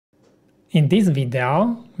In this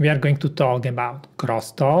video, we are going to talk about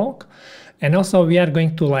crosstalk, and also we are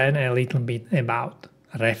going to learn a little bit about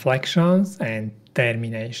reflections and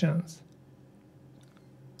terminations.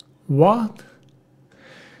 What?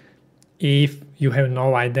 If you have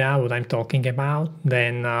no idea what I'm talking about,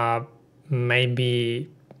 then maybe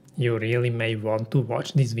you really may want to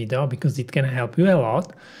watch this video because it can help you a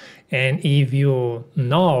lot. And if you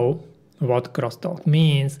know what crosstalk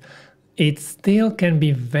means, it still can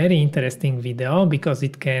be very interesting video because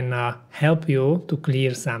it can help you to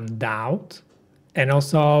clear some doubt. And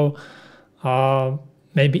also,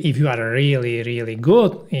 maybe if you are really, really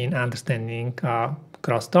good in understanding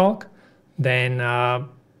crosstalk, then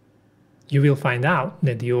you will find out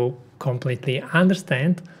that you completely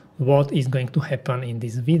understand what is going to happen in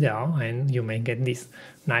this video, and you may get this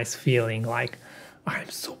nice feeling like, I'm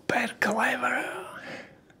super clever.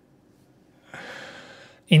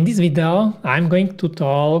 In this video, I'm going to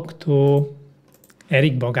talk to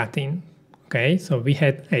Eric Bogatin. Okay, so we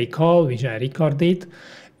had a call which I recorded,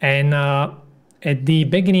 and at the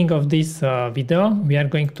beginning of this video, we are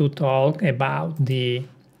going to talk about the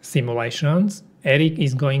simulations. Eric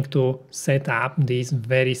is going to set up this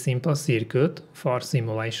very simple circuit for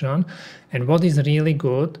simulation, and what is really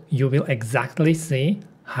good, you will exactly see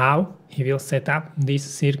how he will set up this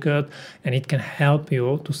circuit, and it can help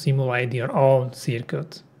you to simulate your own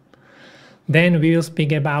circuit. Then we will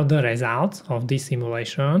speak about the results of this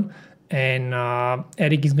simulation, and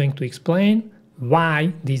Eric is going to explain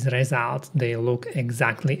why these results, they look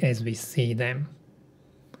exactly as we see them.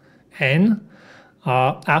 And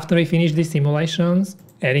after we finish these simulations,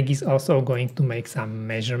 Eric is also going to make some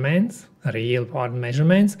measurements, real world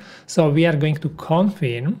measurements. So we are going to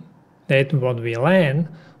confirm that what we learned,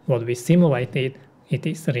 what we simulated, it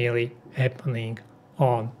is really happening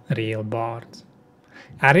on real boards.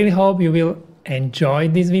 I really hope you will enjoy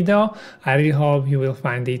this video. I really hope you will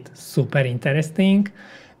find it super interesting.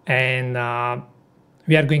 And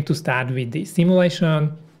we are going to start with the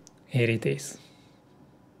simulation. Here it is.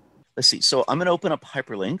 Let's see. So I'm going to open up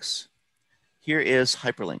hyperlinks. Here is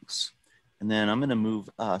hyperlinks. And then I'm going to move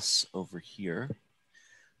us over here.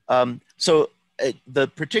 The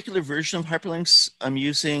particular version of hyperlinks I'm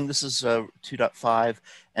using, this is 2.5.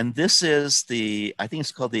 And this is the, I think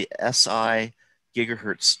it's called the SI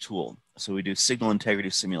gigahertz tool. So we do signal integrity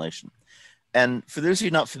simulation. And for those of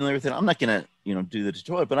you not familiar with it, I'm not going to do the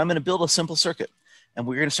tutorial, but I'm going to build a simple circuit. And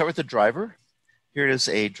we're going to start with the driver. Here it is,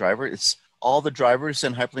 a driver. It's all the drivers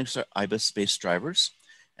in hyperlinks are IBIS-based drivers.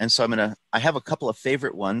 And so I have a couple of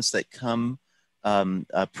favorite ones that come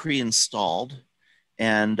pre-installed.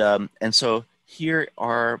 And so here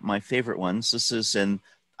are my favorite ones. This is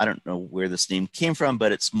I don't know where this name came from,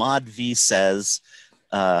 but it's mod v says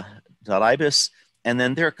 .ibis. And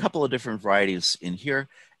then there are a couple of different varieties in here.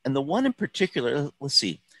 And the one in particular, let's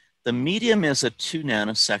see, the medium is a 2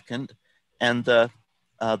 nanosecond, and the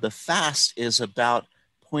fast is about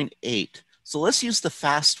 0.8. So let's use the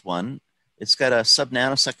fast one. It's got a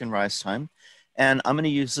sub-nanosecond rise time. And I'm going to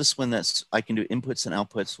use this one I can do inputs and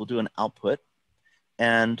outputs. We'll do an output.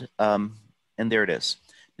 And there it is.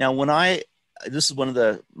 Now, this is one of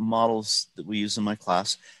the models that we use in my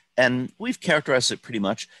class. And we've characterized it pretty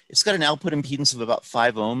much. It's got an output impedance of about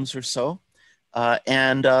 5 ohms or so.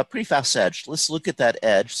 And pretty fast edge. Let's look at that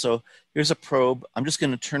edge. So here's a probe. I'm just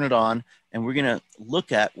going to turn it on, and we're going to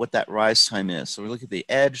look at what that rise time is. So we look at the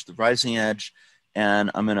edge, the rising edge,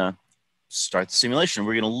 and I'm going to start the simulation.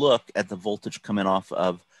 We're going to look at the voltage coming off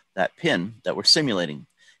of that pin that we're simulating.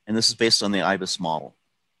 And this is based on the IBIS model.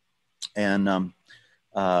 And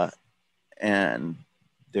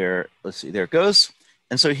there, let's see, there it goes.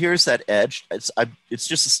 And so here's that edge. It's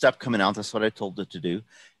just a step coming out. That's what I told it to do.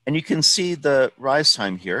 And you can see the rise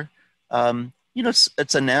time here. It's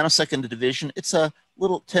a nanosecond division. It's a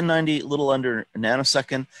little 1090, a little under a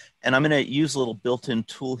nanosecond. And I'm going to use a little built-in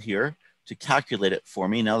tool here to calculate it for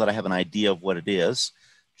me now that I have an idea of what it is.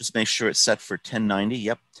 Just make sure it's set for 1090.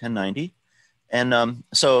 Yep, 1090. And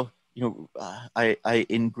I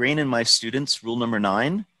ingrain in my students rule number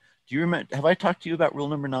 9. Do you remember? Have I talked to you about rule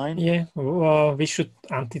number 9? Yeah, well, we should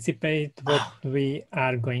anticipate what we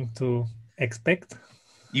are going to expect.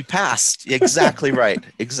 You passed. Exactly right.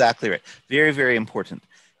 Exactly right. Very, very important.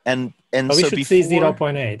 And so we should see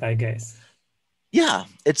 0.8, I guess. Yeah,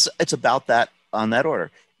 it's about that on that order.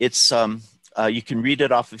 It's you can read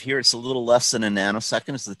it off of here. It's a little less than a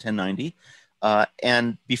nanosecond. It's the 1090.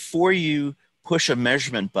 And before you push a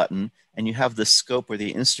measurement button and you have the scope or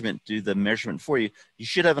the instrument do the measurement for you, you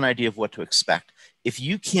should have an idea of what to expect. If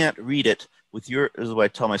you can't read it with this is what I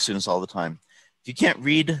tell my students all the time. if you can't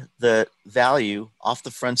read the value off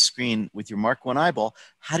the front screen with your Mark I eyeball,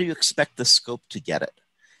 how do you expect the scope to get it?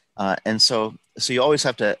 And so you always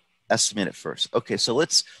have to estimate it first. Okay, so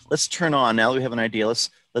let's turn on, now that we have an idea,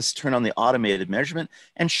 let's turn on the automated measurement.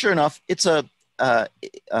 And sure enough, it's a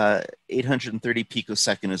 830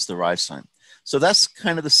 picosecond is the rise time. So that's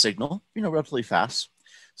kind of the signal, relatively fast.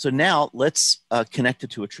 So now let's connect it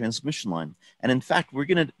to a transmission line. And in fact, we're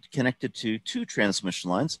going to connect it to 2 transmission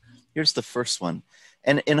lines. Here's the first one.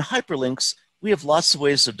 And in hyperlinks, we have lots of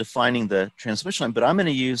ways of defining the transmission line, but I'm going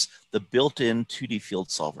to use the built-in 2D field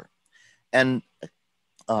solver. And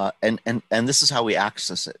this is how we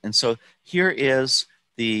access it. And so here is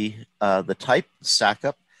the type stack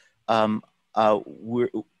up.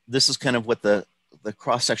 This is kind of what the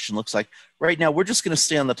cross section looks like. Right now, we're just going to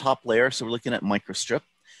stay on the top layer. So we're looking at microstrip.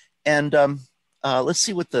 And let's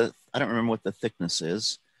see what I don't remember what the thickness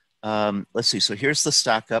is. Let's see. So here's the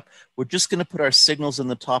stack up. We're just going to put our signals in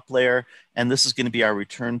the top layer. And this is going to be our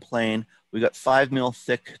return plane. We got 5 mil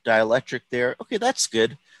thick dielectric there. Okay, that's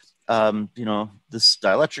good. This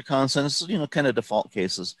dielectric constant is, kind of default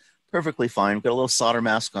cases. Perfectly fine. We've got a little solder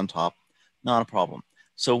mask on top. Not a problem.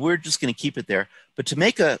 So we're just going to keep it there. But to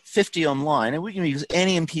make a 50 ohm line, and we can use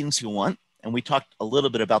any impedance you want. And we talked a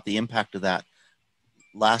little bit about the impact of that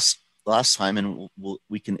last time, and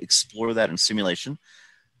we can explore that in simulation.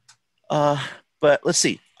 But let's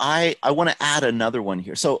see. I want to add another one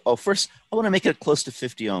here. So first, I want to make it close to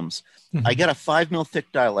 50 ohms. Mm-hmm. I got a 5 mil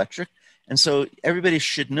thick dielectric. And so everybody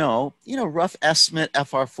should know, rough estimate,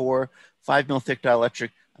 FR4, 5 mil thick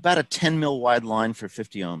dielectric, about a 10 mil wide line for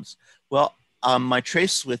 50 ohms. Well, my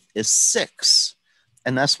trace width is 6,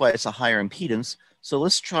 and that's why it's a higher impedance. So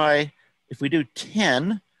let's try, if we do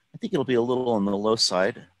 10, I think it'll be a little on the low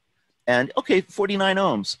side. And okay, 49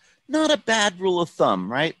 ohms. Not a bad rule of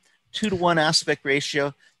thumb, right? 2-to-1 aspect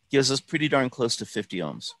ratio gives us pretty darn close to 50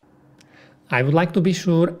 ohms. I would like to be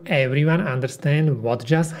sure everyone understands what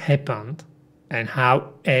just happened and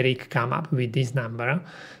how Eric came up with this number.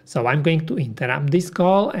 So I'm going to interrupt this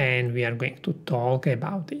call and we are going to talk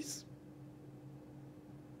about this.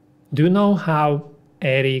 Do you know how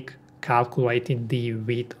Eric calculated the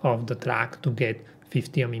width of the track to get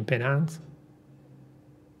 50 ohm impedance?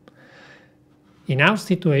 In our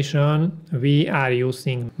situation, we are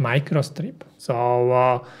using microstrip.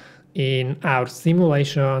 So in our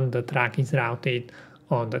simulation, the track is routed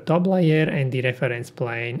on the top layer and the reference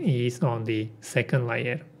plane is on the second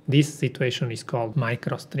layer. This situation is called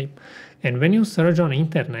microstrip. And when you search on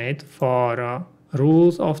internet for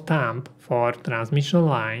rules of thumb for transmission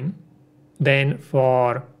line, then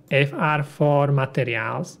for FR4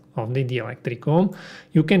 materials of the dielectricum,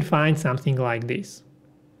 you can find something like this.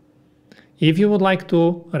 If you would like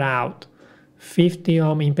to route 50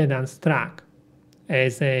 ohm impedance track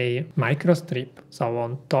as a microstrip, so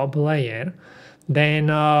on top layer, then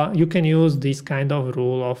you can use this kind of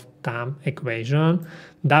rule of thumb equation.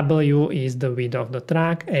 W is the width of the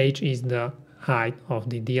track, H is the height of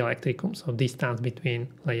the dielectricum, so distance between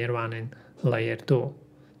layer 1 and layer 2.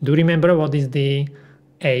 Do you remember what is the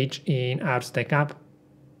H in our stack up?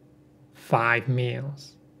 5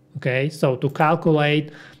 mils. Okay, so to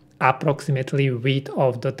calculate approximately width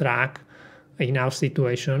of the track in our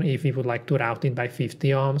situation, if we would like to route it by 50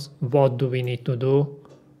 ohms, what do we need to do?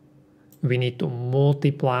 We need to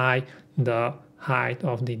multiply the height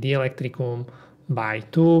of the dielectricum by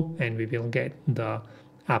 2 and we will get the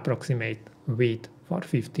approximate width for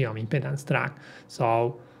 50 ohm impedance track.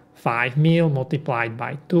 So 5 mil multiplied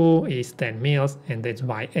by 2 is 10 mils, and that's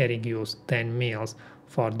why Eric used 10 mils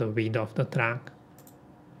for the width of the track.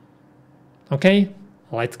 Okay,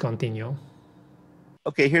 let's continue.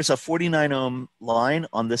 Okay, here's a 49 ohm line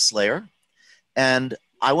on this layer, and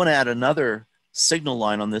I want to add another signal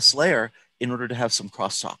line on this layer in order to have some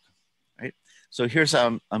crosstalk, right? So here's how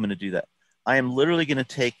I'm going to do that. I am literally going to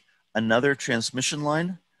take another transmission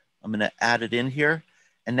line. I'm going to add it in here,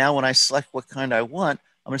 and now when I select what kind I want,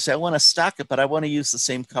 I'm going to say I want to stack it, but I want to use the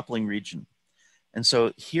same coupling region. And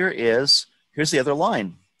so here's the other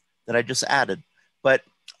line that I just added, but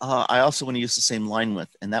I also want to use the same line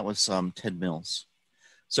width, and that was 10 mils.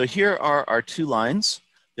 So here are our two lines.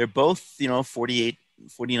 They're both, 48,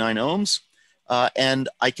 49 ohms, and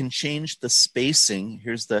I can change the spacing.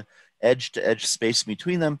 Here's the edge-to-edge spacing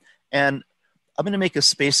between them, and I'm going to make a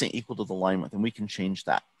spacing equal to the line width, and we can change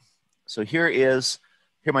that. So here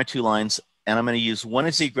are my two lines, and I'm going to use one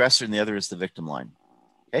as the aggressor and the other as the victim line.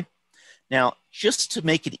 Okay. Now, just to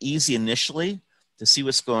make it easy initially to see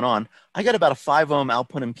what's going on, I got about a 5 ohm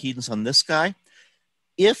output impedance on this guy.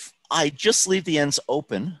 If I just leave the ends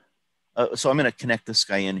open, so I'm going to connect this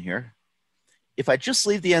guy in here. If I just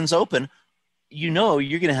leave the ends open, you know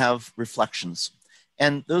you're going to have reflections.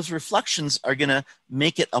 And those reflections are going to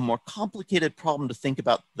make it a more complicated problem to think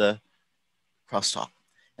about the crosstalk.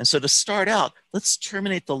 And so to start out, let's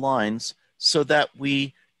terminate the lines so that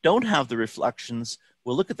we don't have the reflections.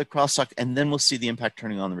 We'll look at the crosstalk and then we'll see the impact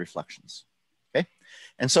turning on the reflections. Okay?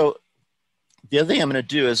 And so the other thing I'm going to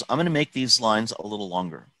do is I'm going to make these lines a little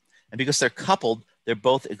longer. And because they're coupled, they're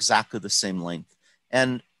both exactly the same length.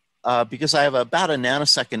 And because I have about a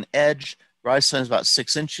nanosecond edge, rise time is about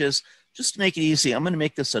 6 inches, just to make it easy, I'm going to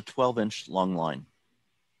make this a 12-inch long line.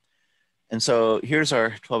 And so here's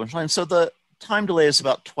our 12-inch line. So the time delay is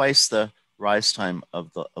about twice the rise time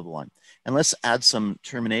of the line. And let's add some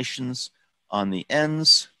terminations on the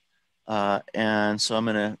ends. And so I'm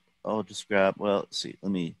going to, I'll just grab, well, let's see,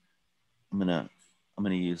 I'm going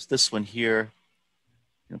to use this one here.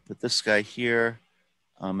 I'm going to put this guy here.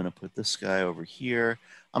 I'm going to put this guy over here.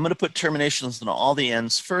 I'm going to put terminations on all the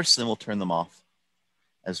ends first, then we'll turn them off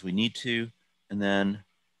as we need to. And then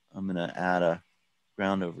I'm going to add a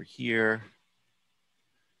ground over here,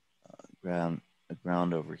 a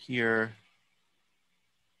ground over here.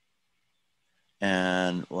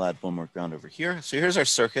 And we'll add one more ground over here. So here's our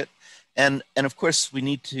circuit. And of course, we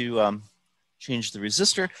need to change the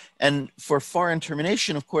resistor. And for far end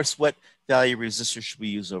termination, of course, what value resistor should we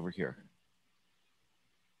use over here?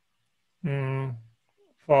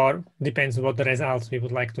 Depends what the results we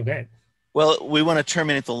would like to get. Well, we want to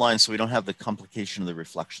terminate the line so we don't have the complication of the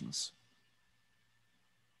reflections.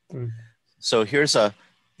 So here's a,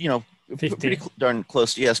 pretty darn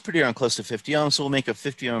close. Yes, pretty darn close to 50 ohms. So we'll make a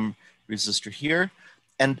 50 ohm resistor here.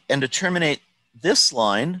 And to terminate this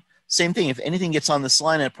line, same thing. If anything gets on this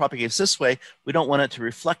line and it propagates this way, we don't want it to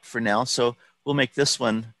reflect for now. So we'll make this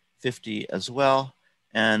one 50 as well,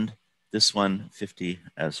 and this one 50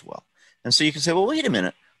 as well. And so you can say, well, wait a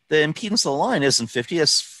minute. The impedance of the line isn't 50,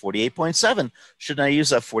 it's 48.7. Shouldn't I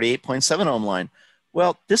use a 48.7 ohm line?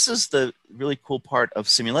 Well, this is the really cool part of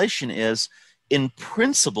simulation is, in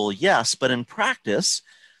principle, yes, but in practice,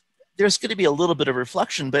 there's going to be a little bit of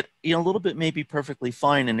reflection, but a little bit may be perfectly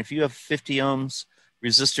fine. And if you have 50 ohms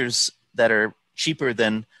resistors that are cheaper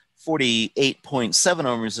than 48.7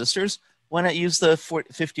 ohm resistors, why not use the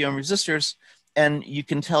 50 ohm resistors? And you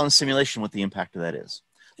can tell in simulation what the impact of that is.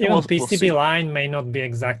 Even PCB line may not be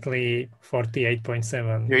exactly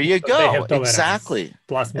 48.7. There you go. Exactly.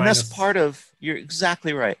 Plus, and that's part of, you're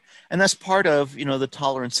exactly right. And that's part of, the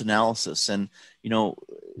tolerance analysis. And,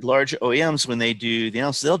 large OEMs, when they do the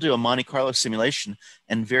analysis, they'll do a Monte Carlo simulation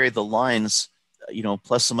and vary the lines,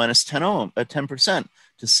 plus or minus 10%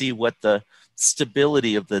 to see what the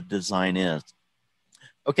stability of the design is.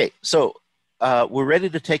 Okay, so we're ready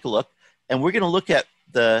to take a look. And we're going to look at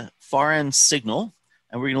the far end signal.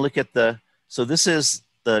 And we're going to look at so this is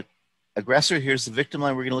the aggressor. Here's the victim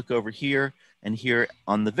line. We're going to look over here and here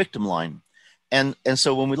on the victim line. And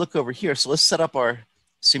so when we look over here, so let's set up our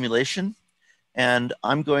simulation. And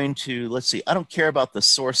I'm going to, let's see, I don't care about the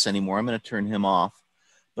source anymore. I'm going to turn him off.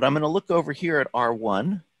 But I'm going to look over here at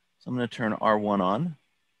R1. So I'm going to turn R1 on.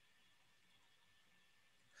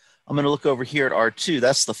 I'm going to look over here at R2.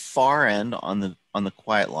 That's the far end on the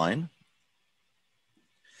quiet line.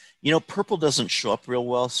 Purple doesn't show up real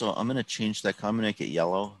well, so I'm going to change that. I'm going to make it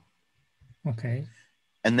yellow. Okay.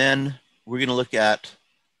 And then we're going to look at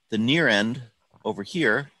the near end over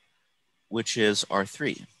here, which is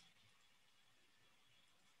R3.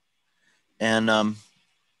 And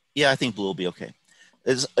yeah, I think blue will be okay.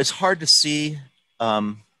 It's hard to see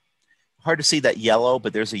that yellow,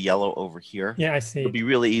 but there's a yellow over here. Yeah, I see. It'll be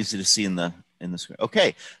really easy to see in the screen.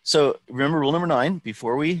 Okay, so remember rule number 9,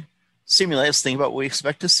 before we simulate, let's think about what we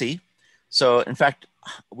expect to see. So in fact,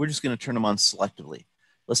 we're just going to turn them on selectively.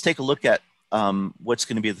 Let's take a look at what's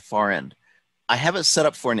going to be at the far end. I have it set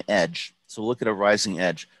up for an edge. So we'll look at a rising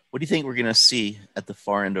edge. What do you think we're going to see at the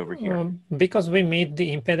far end over here? Because we meet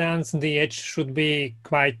the impedance, the edge should be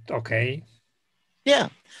quite okay. Yeah,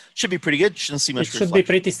 should be pretty good. Shouldn't see much reflection. It should be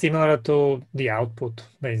pretty similar to the output,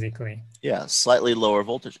 basically. Yeah, slightly lower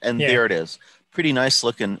voltage. And there it is. Pretty nice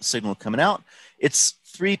looking signal coming out. It's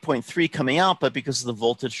 3.3 coming out, but because of the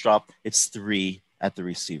voltage drop, it's 3 at the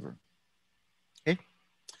receiver. Okay.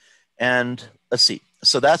 And let's see.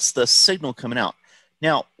 So that's the signal coming out.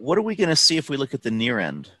 Now, what are we going to see if we look at the near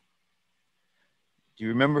end? Do you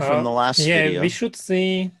remember from the last video? Yeah, we should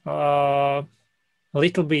see a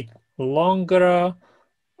little bit longer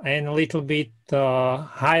and a little bit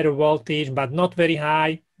higher voltage, but not very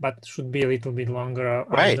high, but should be a little bit longer.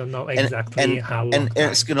 Right. I don't know exactly how long. And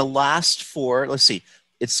it's going to last for, let's see,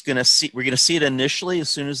 we're going to see it initially as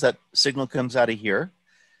soon as that signal comes out of here.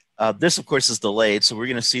 This, of course, is delayed, so we're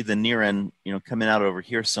going to see the near end, coming out over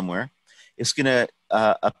here somewhere. it's going to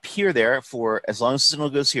appear there for as long as the signal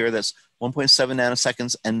goes here. That's 1.7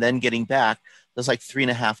 nanoseconds, and then getting back, that's like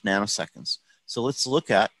 3.5 nanoseconds. So let's look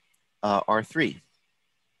at R3.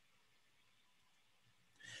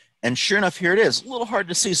 And sure enough, here it is. A little hard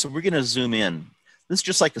to see, so we're going to zoom in. This is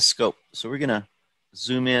just like a scope. So we're going to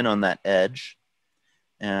zoom in on that edge.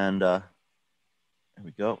 And there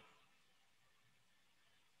we go.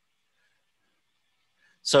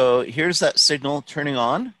 So here's that signal turning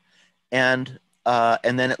on. And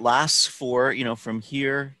then it lasts for, you know, from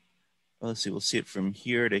here. Well, let's see, we'll see it from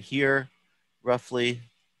here to here, roughly,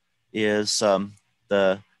 is the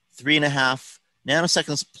 3.5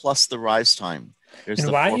 nanoseconds plus the rise time. There's and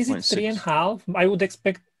the why 4. is it 3.5? I would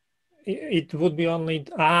expect it would be only,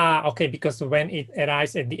 okay, because when it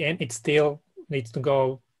arrives at the end, it still needs to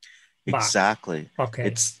go back. Exactly. Okay.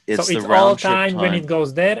 It's so the it's round all trip time when it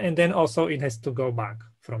goes there, and then also it has to go back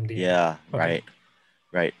from the yeah, end.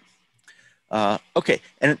 right. Okay,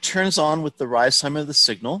 and it turns on with the rise time of the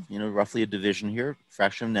signal, you know, roughly a division here,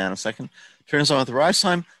 fraction of a nanosecond. Turns on with the rise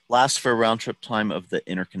time, lasts for a round trip time of the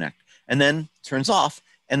interconnect, and then turns off,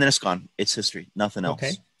 and then it's gone. It's history, nothing else.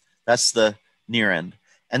 Okay. That's the near end.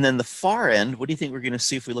 And then the far end, what do you think we're going to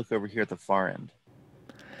see if we look over here at the far end?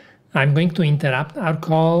 I'm going to interrupt our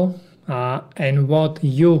call and what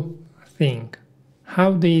you think,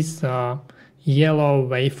 how this yellow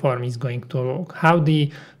waveform is going to look, how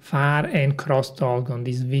the far end crosstalk on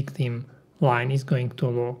this victim line is going to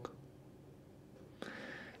look.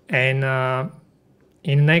 And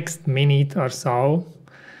in next minute or so,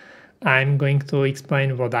 I'm going to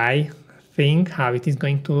explain what I think, how it is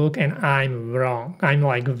going to look, and I'm wrong. I'm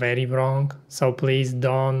like very wrong. So please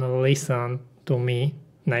don't listen to me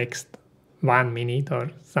next 1 minute or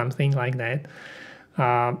something like that.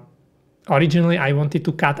 Originally, I wanted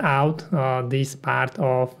to cut out this part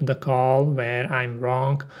of the call where I'm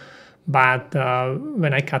wrong, but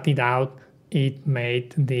when I cut it out, it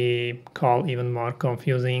made the call even more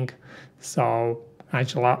confusing. So I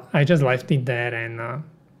just left it there, and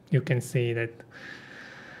you can see that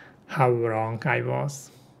how wrong I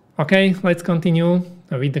was. Okay, let's continue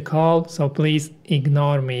with the call. So please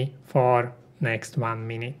ignore me for next 1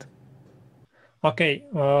 minute. Okay,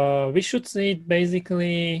 we should see it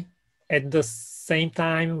basically at the same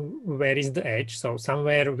time where is the edge, so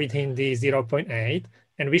somewhere within the 0.8,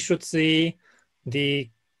 and we should see the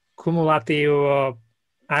cumulative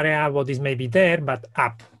area, what is maybe there, but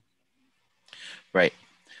up. Right.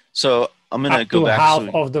 So I'm going to go back.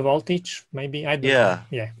 Half of the voltage, maybe, I don't know.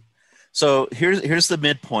 Yeah. So here's the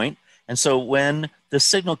midpoint. And so when the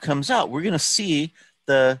signal comes out, we're going to see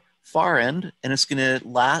the far end, and it's going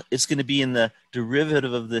to be in the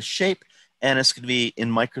derivative of this shape, and it's going to be in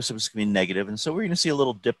microseconds, it's going to be negative. And so we're going to see a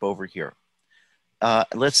little dip over here.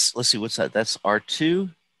 Let's see, what's that? That's R2.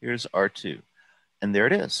 Here's R2. And there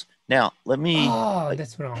it is. Now, let me... Oh,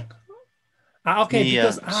 that's wrong. Okay,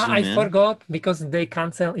 because I forgot, because they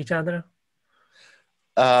cancel each other.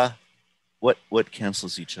 What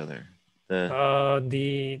cancels each other?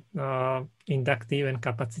 The inductive and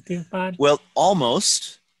capacitive part. Well,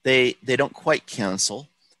 almost. They don't quite cancel,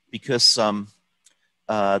 because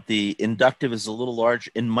the inductive is a little large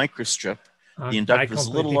in microstrip. The inductive is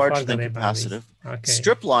a little larger than capacitive. Okay.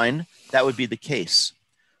 Strip line, that would be the case.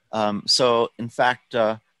 So in fact,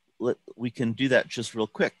 we can do that just real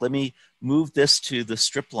quick. Let me move this to the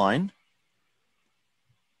strip line.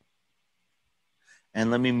 And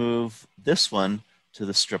let me move this one to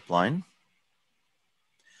the strip line.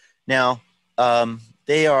 Now,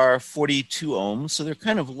 they are 42 ohms, so they're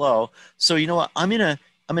kind of low. So you know what? I'm gonna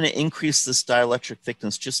increase this dielectric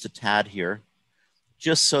thickness just a tad here,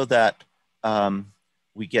 just so that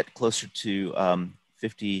we get closer to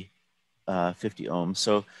 50 ohms.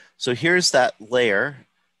 So here's that layer.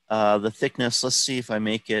 The thickness, let's see if I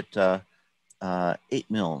make it 8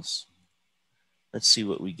 mils. Let's see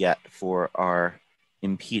what we get for our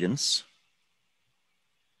impedance.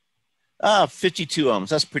 52 ohms,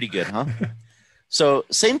 that's pretty good, huh? So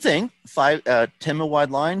same thing, 10 mil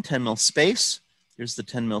wide line, 10 mil space. Here's the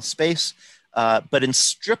 10 mil space, but in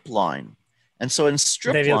strip line. And so in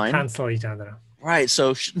strip line, they will cancel each other. Right,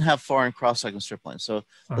 so shouldn't have far and cross-second strip line. So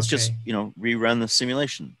let's just, rerun the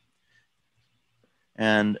simulation.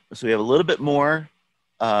 And so we have a little bit more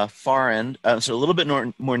far end, so a little bit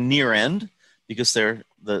more near end, because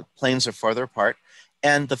the planes are farther apart.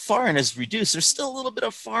 And the far end is reduced. There's still a little bit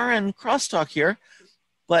of far end crosstalk here,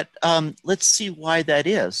 but let's see why that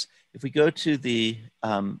is. If we go to the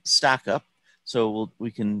stack up, so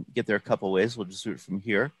we can get there a couple ways. We'll just do it from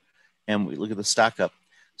here, and we look at the stack up.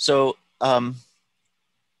 So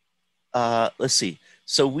let's see.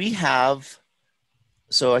 So we have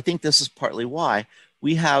so I think this is partly why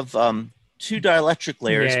we have two dielectric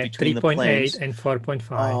layers between the planes. 3.8 and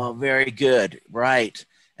 4.5. Oh, very good. Right.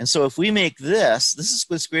 And so if we make this is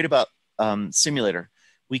what's great about simulator.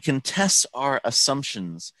 We can test our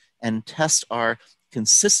assumptions and test our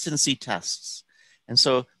consistency tests. And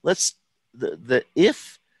so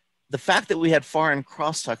if the fact that we had far and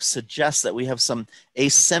crosstalk suggests that we have some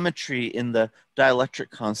asymmetry in the dielectric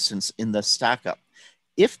constants in the stack up.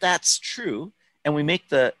 If that's true, and we make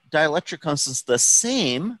the dielectric constants the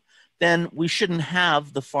same, then we shouldn't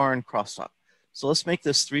have the far and crosstalk. So let's make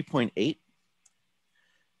this 3.8.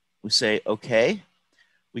 We say, okay.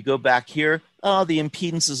 We go back here. Oh, the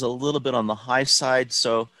impedance is a little bit on the high side.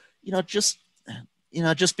 So, just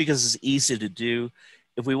because it's easy to do,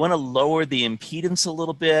 if we want to lower the impedance a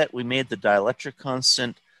little bit, we made the dielectric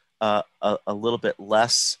constant a little bit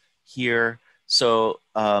less here. So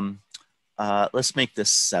let's make this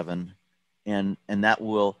 7. And that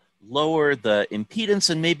will lower the impedance,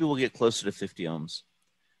 and maybe we'll get closer to 50 ohms.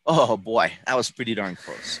 Oh boy, that was pretty darn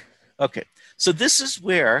close. Okay, so this is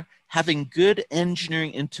where having good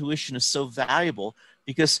engineering intuition is so valuable,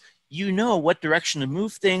 because you know what direction to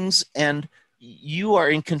move things, and you are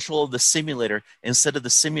in control of the simulator instead of the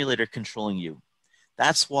simulator controlling you.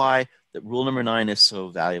 That's why that rule number 9 is so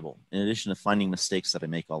valuable, in addition to finding mistakes that I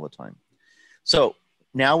make all the time. So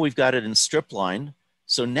now we've got it in strip line.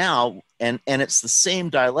 So now, and it's the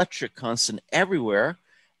same dielectric constant everywhere.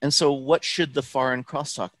 And so what should the far and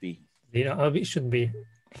crosstalk be? It should be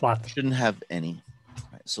flat. Shouldn't have any. All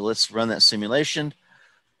right, so let's run that simulation.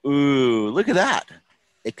 Ooh, look at that.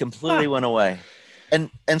 It completely went away.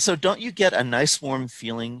 And so don't you get a nice warm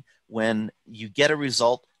feeling when you get a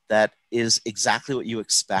result that is exactly what you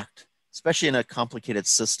expect, especially in a complicated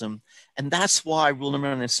system? And that's why rule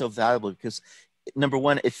number 9 is so valuable, because number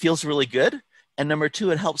 1, it feels really good. And number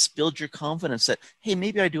 2, it helps build your confidence that, hey,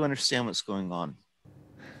 maybe I do understand what's going on.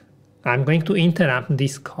 I'm going to interrupt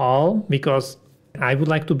this call because I would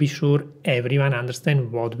like to be sure everyone understands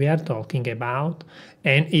what we are talking about.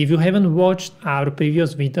 And if you haven't watched our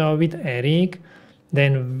previous video with Eric,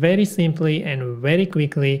 then very simply and very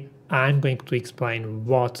quickly, I'm going to explain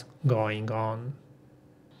what's going on.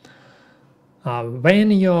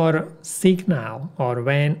 When your signal or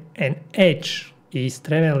when an edge is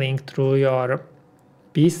traveling through your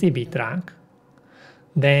PCB track,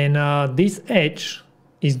 then this edge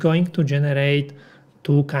is going to generate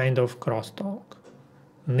 2 kinds of crosstalk: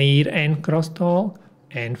 near end crosstalk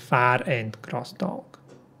and far end crosstalk.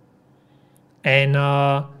 And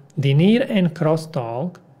the near end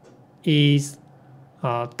crosstalk is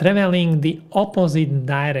traveling the opposite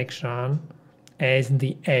direction as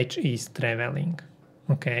the edge is traveling.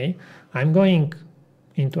 Okay, I'm going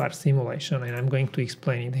into our simulation and I'm going to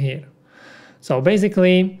explain it here. So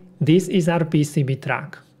basically, this is our PCB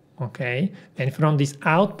track, okay? And from this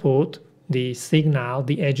output, the signal,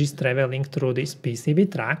 the edge is traveling through this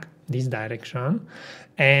PCB track, this direction.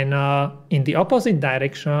 And in the opposite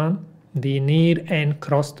direction, the near end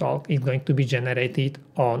crosstalk is going to be generated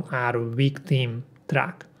on our victim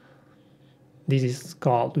track. This is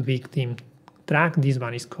called victim track. This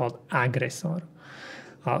one is called aggressor.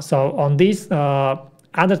 So on this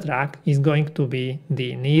other track is going to be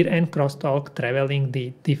the near end crosstalk traveling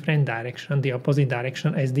the different direction, the opposite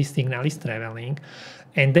direction as this signal is traveling.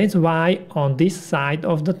 And that's why on this side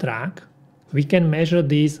of the track, we can measure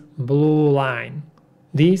this blue line.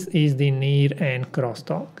 This is the near end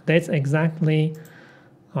crosstalk. That's exactly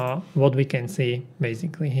what we can see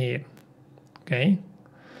basically here. Okay.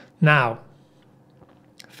 Now,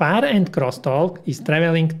 far end crosstalk is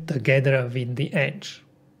traveling together with the edge.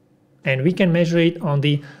 And we can measure it on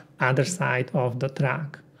the other side of the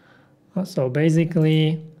track. So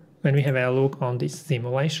basically, when we have a look on this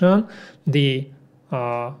simulation, the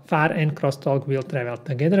far end crosstalk will travel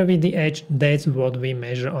together with the edge. That's what we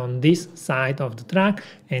measure on this side of the track,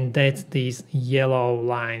 and that's this yellow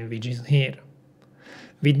line which is here.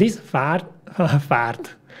 With this far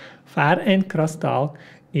end crosstalk,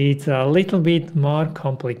 it's a little bit more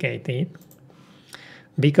complicated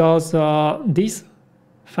because this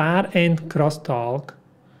far end crosstalk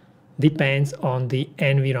depends on the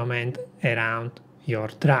environment around your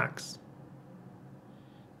tracks.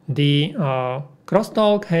 The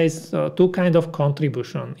crosstalk has 2 kinds of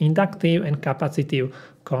contribution: inductive and capacitive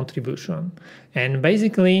contribution. And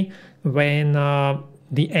basically, when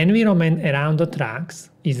the environment around the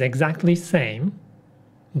tracks is exactly same,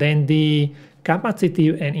 then the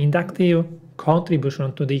capacitive and inductive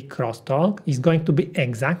contribution to the crosstalk is going to be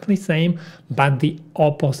exactly same, but the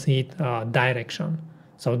opposite direction.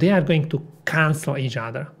 So they are going to cancel each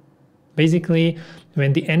other. Basically,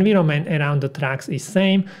 when the environment around the tracks is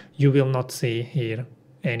same, you will not see here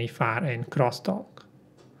any far end crosstalk.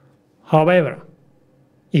 However,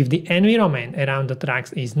 if the environment around the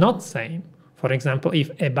tracks is not same, for example, if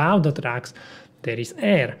above the tracks there is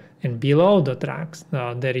air and below the tracks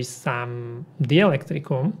there is some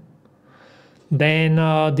dielectricum, then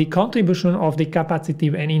the contribution of the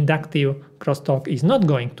capacitive and inductive crosstalk is not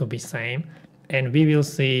going to be same, and we will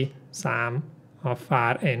see some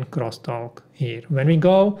far end crosstalk here. When we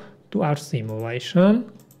go to our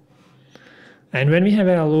simulation, and when we have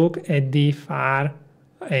a look at the far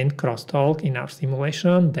end crosstalk in our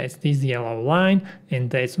simulation, that's this yellow line, and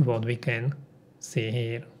that's what we can see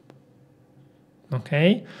here.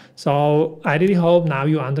 Okay, so I really hope now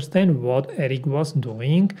you understand what Eric was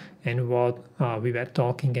doing and what we were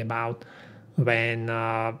talking about when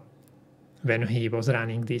he was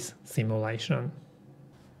running this simulation.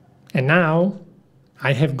 And now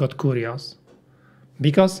I have got curious,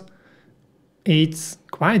 because it's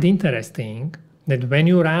quite interesting that when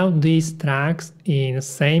you route these tracks in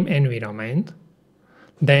same environment,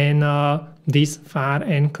 then this far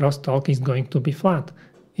end crosstalk is going to be flat.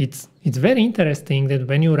 It's very interesting that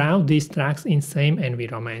when you route these tracks in same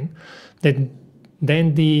environment,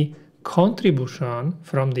 then the contribution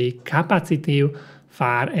from the capacitive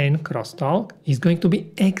far end crosstalk is going to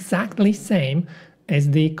be exactly same as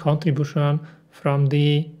the contribution from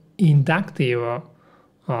the inductive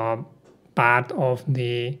part of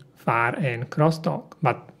the far end crosstalk,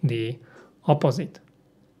 but the opposite.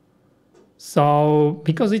 So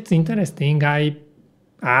because it's interesting, I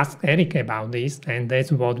asked Eric about this, and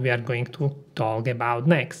that's what we are going to talk about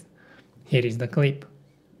next. Here is the clip.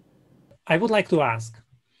 I would like to ask,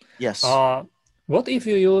 Yes. what if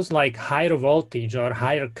you use like higher voltage or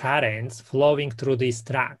higher currents flowing through these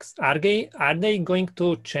tracks? Are they going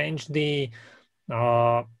to change the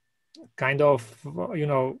kind of, you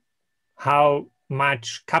know, how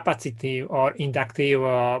much capacitive or inductive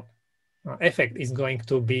effect is going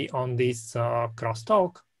to be on this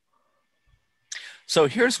crosstalk? So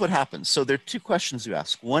here's what happens. So there are two questions you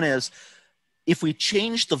ask. One is, if we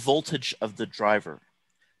change the voltage of the driver,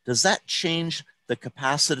 does that change the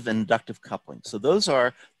capacitive and inductive coupling? So those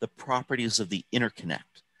are the properties of the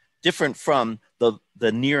interconnect, different from the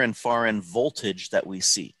near and far end voltage that we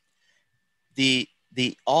see. The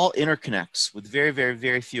all interconnects, with very, very,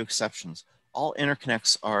 very few exceptions, all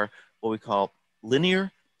interconnects are what we call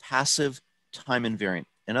linear, passive, time invariant.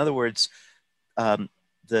 In other words,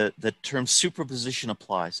 the term superposition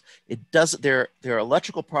applies. It does. There are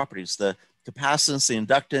electrical properties, the capacitance, the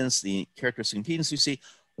inductance, the characteristic impedance you see.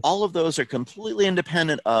 All of those are completely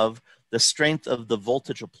independent of the strength of the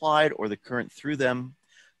voltage applied or the current through them.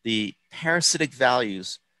 The parasitic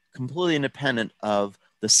values, completely independent of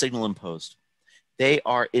the signal imposed. They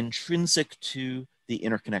are intrinsic to the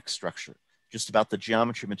interconnect structure, just about the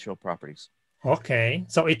geometry, material properties. Okay,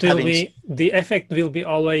 so it will be, the effect will be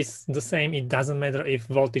always the same. It doesn't matter if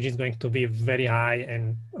voltage is going to be very high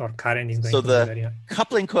and or current is going to be very high. So the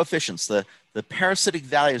coupling coefficients, the parasitic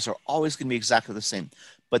values are always going to be exactly the same.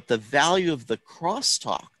 But the value of the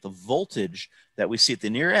crosstalk, the voltage that we see at the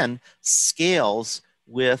near end, scales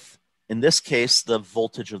with, in this case, the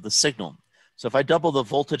voltage of the signal. So if I double the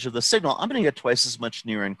voltage of the signal, I'm going to get twice as much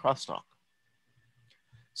near end crosstalk.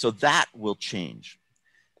 So that will change.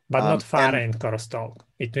 But not far end crosstalk.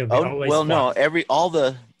 It will be always well, flat. no, all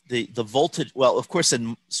the voltage, well, of course,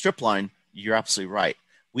 in strip line, you're absolutely right.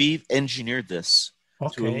 We've engineered this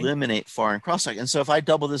to eliminate far end crosstalk. And so if I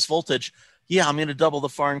double this voltage, yeah, I'm going to double the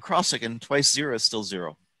far end crosstalk, and twice zero is still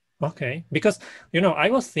zero. Okay, because, you know, I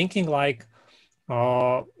was thinking like,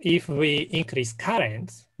 if we increase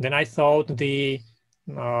currents, then I thought the,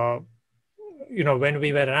 you know, when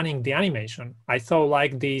we were running the animation, I saw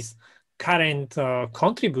like this current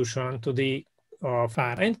contribution to the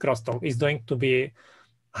far end crosstalk is going to be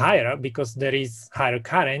higher because there is higher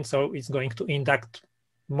current, so it's going to induct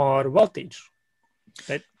more voltage.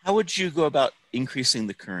 How would you go about increasing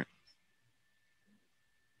the current?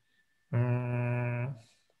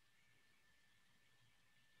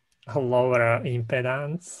 A lower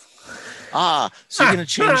impedance. So you're going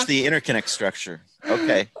to change the interconnect structure.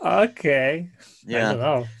 Okay. Okay. Yeah. I don't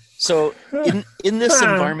know. So in this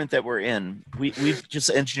environment that we're in, we've just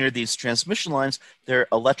engineered these transmission lines. They're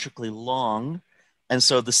electrically long. And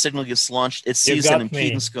so the signal gets launched. It sees an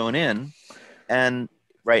impedance going in. And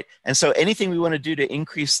right. And so anything we want to do to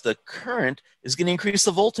increase the current is going to increase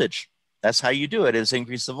the voltage. That's how you do it, is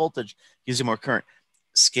increase the voltage, gives you more current.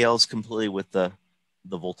 Scales completely with the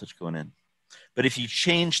voltage going in. But if you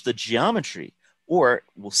change the geometry, or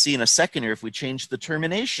we'll see in a second here, if we change the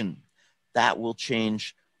termination, that will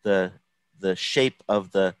change the the shape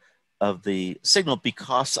of the signal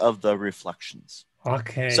because of the reflections.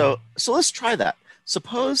 Okay. So let's try that.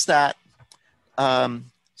 Suppose that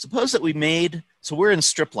we made, so we're in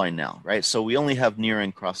strip line now, right? So we only have near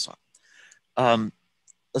and crosstalk.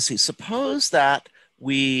 Let's see, suppose that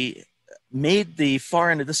we made the far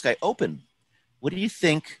end of this guy open. What do you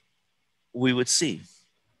think we would see?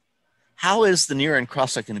 How is the near end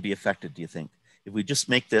crosstalk going to be affected, do you think? If we just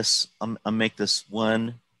make this, I'll make this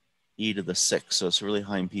 1 e to the 6, so it's really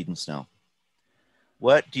high impedance now.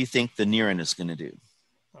 What do you think the near end is going to do?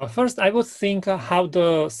 First, I would think how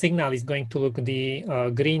the signal is going to look, the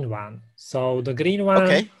green one. So the green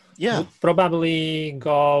one would probably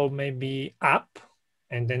go maybe up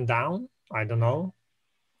and then down. I don't know.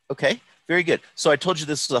 Okay, very good. So I told you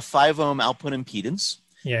this is a 5 ohm output impedance.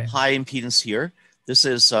 Yeah. High impedance here. This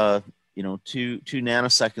is 2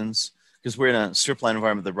 nanoseconds, because we're in a strip line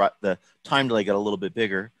environment. The time delay got a little bit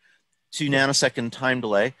bigger. 2 nanosecond time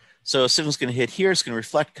delay. So a signal's going to hit here. It's going to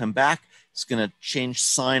reflect, come back. It's going to change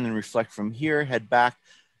sign and reflect from here, head back,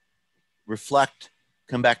 reflect,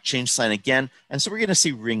 come back, change sign again. And so we're going to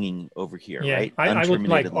see ringing over here, right? I would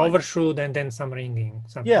like overshoot and then some ringing.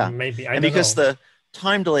 Maybe. And because the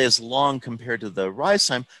time delay is long compared to the rise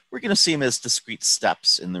time, we're going to see them as discrete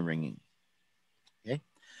steps in the ringing. Okay.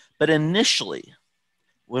 But initially,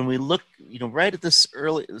 when we look, right at this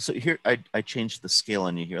early, so here I changed the scale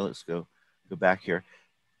on you here. Let's go back here.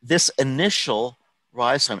 This initial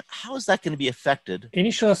rise time, how is that going to be affected?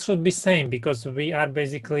 Initial should be same, because we are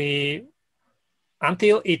basically,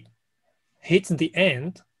 until it hits the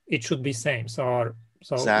end, it should be same. So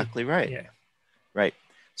exactly right. Yeah. Right.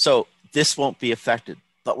 So this won't be affected,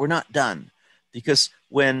 but we're not done, because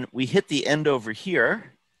when we hit the end over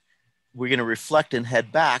here, we're going to reflect and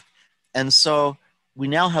head back. And so we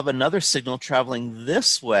now have another signal traveling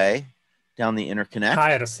this way down the interconnect.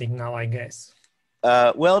 Higher signal, I guess.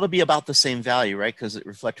 Well, it'll be about the same value, right? Because it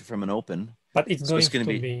reflected from an open. But it's going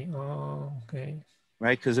to be, okay.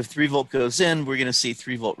 Right, because if 3 volt goes in, we're going to see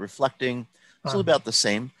 3 volt reflecting. So about the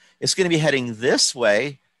same. It's going to be heading this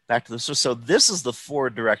way, back to the source. So this is the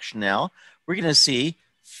forward direction now. We're going to see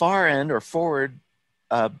far end or forward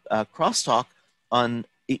crosstalk on,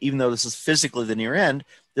 even though this is physically the near end,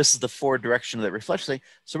 this is the forward direction of that reflection.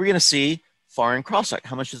 So we're going to see far end crosstalk.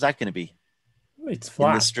 How much is that going to be? It's flat.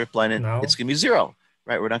 In the strip line, it's going to be 0,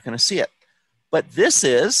 right? We're not going to see it. But this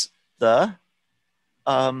is the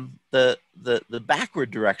backward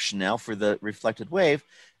direction now for the reflected wave.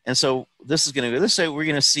 And so this is going to go this way. We're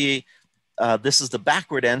going to see, this is the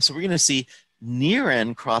backward end. So we're going to see near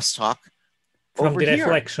end crosstalk from the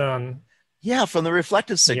reflection. Yeah, from the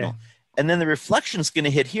reflected signal. Yeah. And then the reflection is going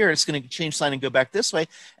to hit here. It's going to change sign and go back this way.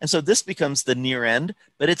 And so this becomes the near end,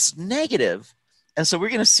 but it's negative. And so we're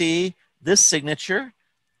going to see this signature,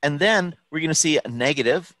 and then we're going to see a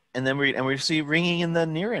negative, and then we're going to see ringing in the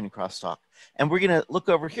near end crosstalk. And we're going to look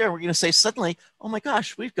over here, and we're going to say suddenly, oh my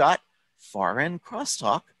gosh, we've got far end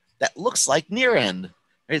crosstalk that looks like near end.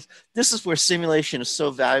 Right? This is where simulation is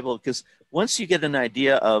so valuable, because once you get an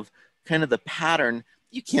idea of kind of the pattern,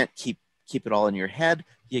 you can't keep it all in your head.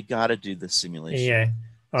 You got to do the simulation. Yeah.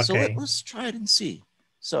 Okay. So let's try it and see.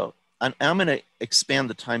 So I'm going to expand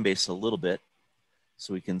the time base a little bit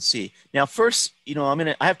so we can see. Now, first,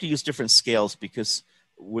 I have to use different scales because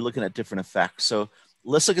we're looking at different effects. So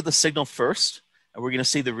let's look at the signal first, and we're going to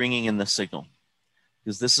see the ringing in the signal,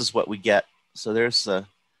 because this is what we get. So there's the,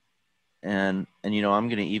 and I'm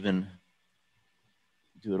going to even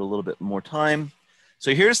do it a little bit more time.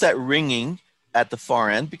 So here's that ringing at the far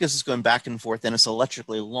end, because it's going back and forth, and it's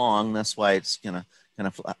electrically long. That's why it's going to kind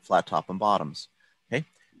of flat top and bottoms. Okay.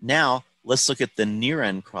 Now let's look at the near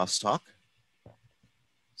end crosstalk.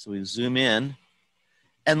 So we zoom in,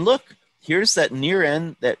 and look, here's that near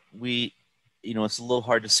end that we, it's a little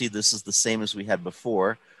hard to see. This is the same as we had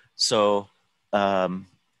before. So, I'm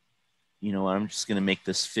just going to make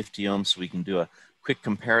this 50 ohms so we can do a quick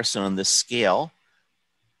comparison on this scale.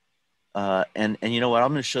 And you know what? I'm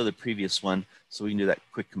going to show the previous one so we can do that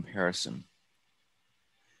quick comparison.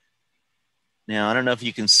 Now, I don't know if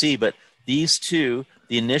you can see, but these two,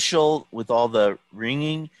 the initial with all the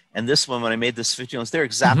ringing, and this one when I made this 50 ohms, they're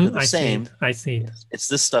exactly the same. I see it. It's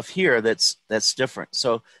this stuff here that's different.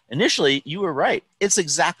 So initially, you were right. It's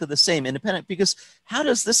exactly the same, independent, because how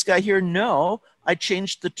does this guy here know I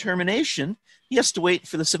changed the termination? He has to wait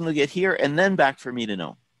for the signal to get here and then back for me to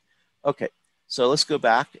know. Okay, so let's go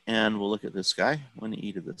back and we'll look at this guy,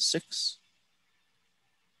 1e to the 6.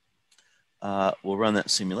 We'll run that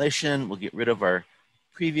simulation. We'll get rid of our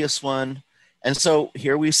previous one. And so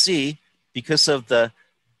here we see, because of the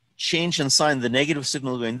change in sign, the negative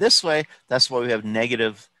signal going this way, that's why we have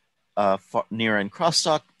negative near end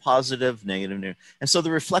crosstalk, positive, negative, near. And so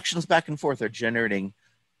the reflections back and forth are generating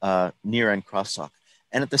near end crosstalk.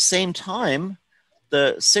 And at the same time,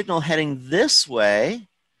 the signal heading this way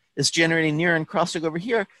is generating near end crosstalk over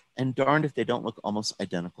here, and darned if they don't look almost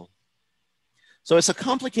identical. So it's a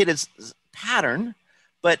complicated pattern,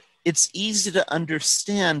 but it's easy to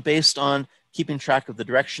understand based on keeping track of the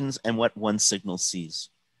directions and what one signal sees.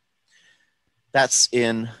 That's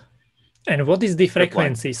in. And what is the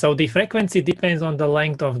frequency? So the frequency depends on the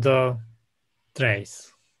length of the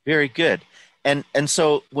trace. Very good. And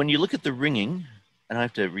so when you look at the ringing, and I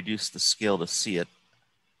have to reduce the scale to see it.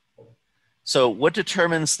 So what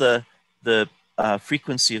determines the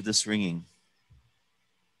frequency of this ringing?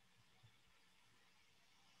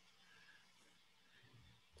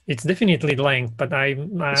 It's definitely length, but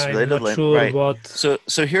I'm not sure right. what. So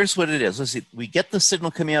here's what it is. Let's see. We get the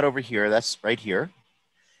signal coming out over here. That's right here.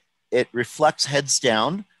 It reflects heads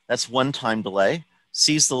down. That's one time delay.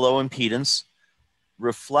 Sees the low impedance.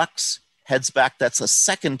 Reflects heads back. That's a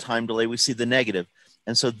second time delay. We see the negative.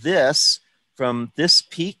 And so this, from this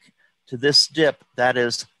peak to this dip, that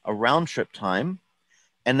is a round trip time.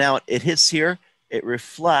 And now it hits here. It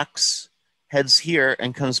reflects, heads here,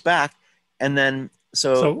 and comes back. And then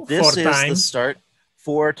so this is the start.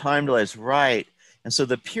 4 time delays, right. And so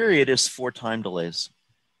the period is 4 time delays.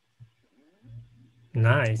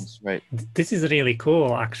 Nice. That's right. This is really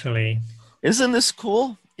cool, actually. Isn't this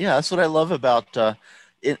cool? Yeah, that's what I love about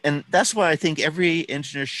it. And that's why I think every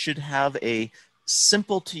engineer should have a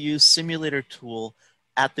simple to use simulator tool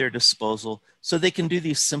at their disposal so they can do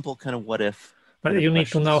these simple kind of what if. But you need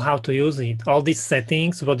to know how to use it. All these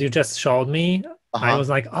settings, what you just showed me, I was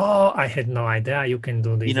like, oh, I had no idea you can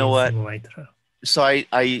do this in simulator. So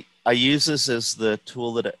I use this as the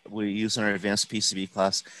tool that we use in our advanced PCB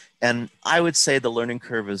class. And I would say the learning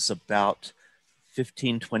curve is about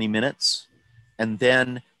 15, 20 minutes. And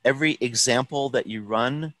then every example that you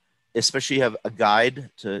run, especially you have a guide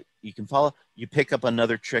you can follow, you pick up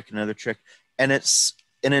another trick. And it's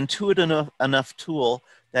an intuitive enough tool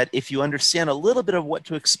that if you understand a little bit of what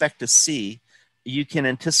to expect to see, you can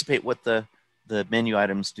anticipate what the menu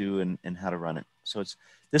items do and how to run it. So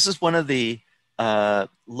this is one of the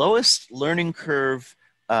lowest learning curve,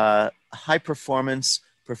 high performance,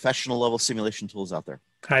 professional level simulation tools out there.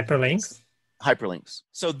 Hyperlinks? Hyperlinks.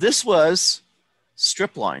 So this was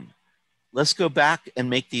stripline. Let's go back and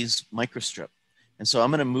make these microstrip. And so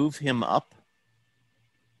I'm going to move him up.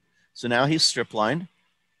 So now he's stripline.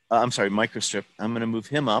 I'm sorry, microstrip. I'm going to move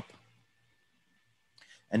him up.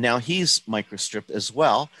 And now he's microstrip as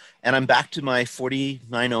well. And I'm back to my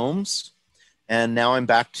 49 ohms. And now I'm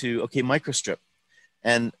back to, okay, microstrip.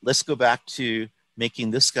 And let's go back to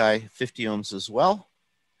making this guy 50 ohms as well.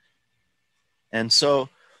 And so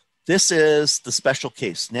this is the special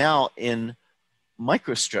case. Now in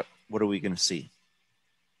microstrip, what are we going to see?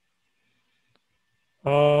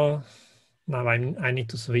 Now I need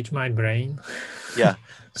to switch my brain. Yeah.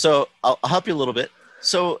 So I'll help you a little bit.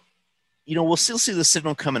 So, we'll still see the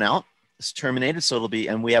signal coming out. It's terminated. So it'll be,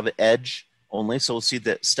 and we have an edge only. So we'll see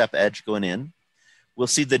the step edge going in. We'll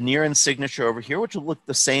see the near end signature over here, which will look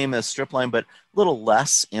the same as stripline, but a little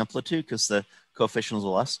less amplitude because the coefficients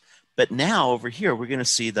are less. But now over here, we're going to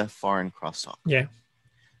see the far end crosstalk. Yeah.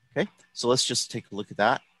 Okay. So let's just take a look at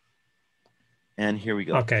that. And here we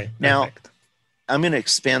go. Okay. Now, perfect. I'm going to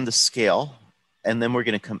expand the scale, and then we're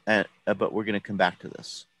going to come back to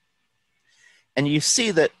this. And you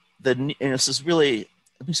see that this is really,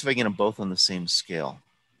 let me see if I can get them both on the same scale.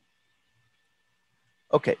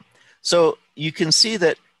 Okay, so you can see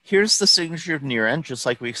that here's the signature of near end, just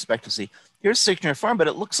like we expect to see. Here's signature of far end, but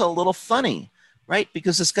it looks a little funny, right?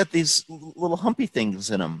 Because it's got these little humpy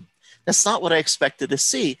things in them. That's not what I expected to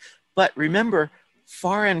see. But remember,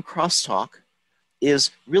 far end crosstalk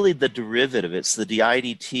is really the derivative. It's the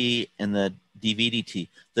dIdt and the dVdt,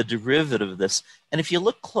 the derivative of this. And if you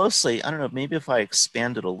look closely, I don't know, maybe if I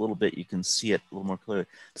expand it a little bit, you can see it a little more clearly.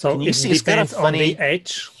 So can you see it's got a funny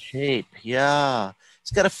edge shape? Yeah,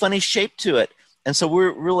 it's got a funny shape to it. And so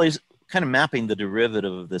we're really kind of mapping the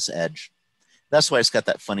derivative of this edge. That's why it's got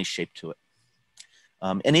that funny shape to it.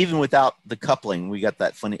 And even without the coupling, we got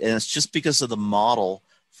that funny, and it's just because of the model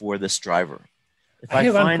for this driver. If I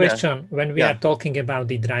have one question when we are talking about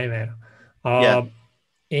the driver.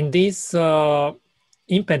 In this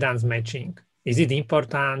impedance matching, is it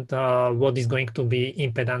important what is going to be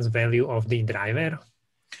impedance value of the driver?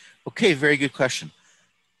 Okay, very good question.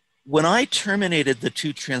 When I terminated the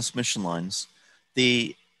 2 transmission lines,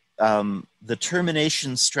 the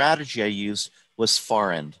termination strategy I used was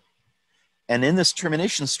far end. And in this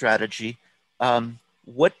termination strategy,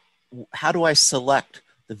 how do I select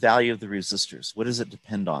the value of the resistors? What does it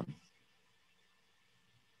depend on?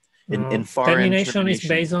 In far termination is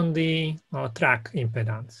based on the track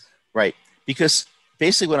impedance. Right, because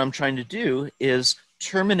basically what I'm trying to do is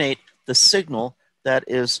terminate the signal that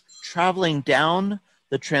is traveling down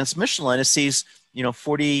the transmission line. It sees,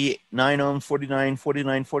 49 ohm, 49,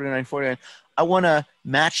 49, 49, 49. I want to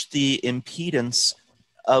match the impedance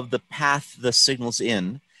of the path the signal's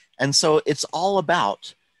in. And so it's all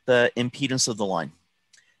about the impedance of the line.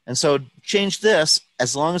 And so change this,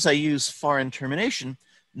 as long as I use far end termination,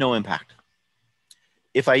 no impact.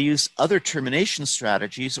 If I use other termination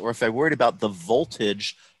strategies, or if I worried about the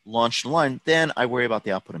voltage launched line, then I worry about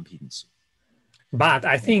the output impedance. But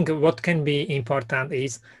I think what can be important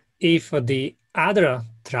is if the other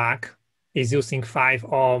track is using 5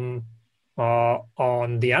 ohm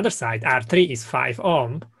on the other side, R3 is 5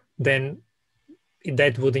 ohm, then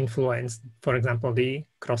that would influence, for example, the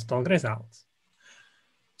crosstalk results.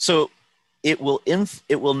 So it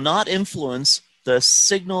will not influence the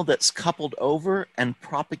signal that's coupled over and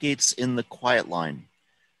propagates in the quiet line.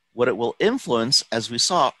 What it will influence, as we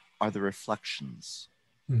saw, are the reflections.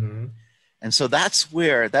 Mm-hmm. And so that's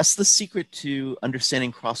the secret to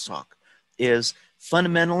understanding crosstalk, is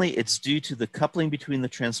fundamentally it's due to the coupling between the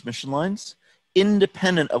transmission lines,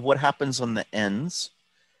 independent of what happens on the ends.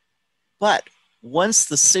 But once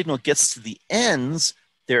the signal gets to the ends,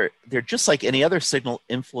 they're just like any other signal,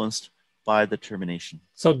 influenced by the termination.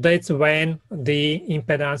 So that's when the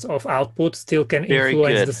impedance of output still can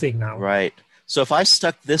influence the signal. Right. So if I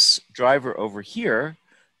stuck this driver over here,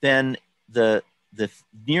 then the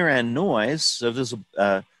near end noise, so if there's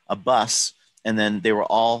a bus and then they were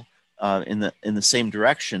all in the same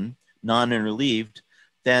direction, non-interleaved,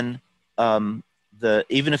 then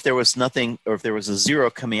even if there was nothing, or if there was a zero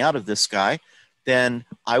coming out of this guy, then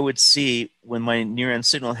I would see, when my near end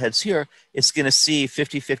signal heads here, it's going to see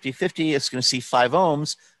 50, 50, 50. It's going to see 5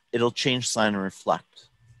 ohms. It'll change sign and reflect.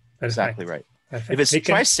 Perfect. Exactly right. Perfect. If it's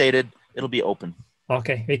tri-stated, it'll be open.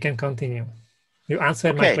 Okay, we can continue. You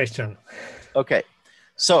answered my question. Okay,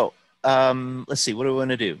 so let's see. What do we want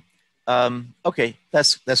to do? Okay,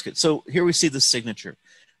 that's good. So here we see the signature.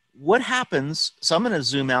 What happens? So I'm going to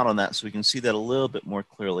zoom out on that so we can see that a little bit more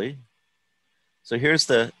clearly. So here's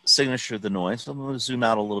the signature of the noise. I'm going to zoom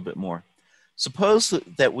out a little bit more. Suppose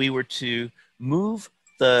that we were to move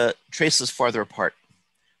the traces farther apart.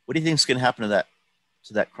 What do you think is going to happen to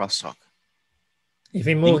that crosstalk? If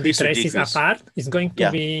we move the traces apart, it's going to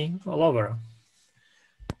be lower.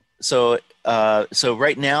 So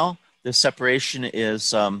right now the separation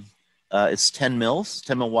is it's 10 mils,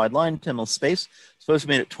 10 mil wide line, 10 mil space. Suppose we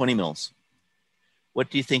made it 20 mils. What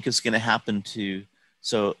do you think is going to happen to?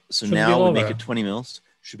 So now we make it 20 mils.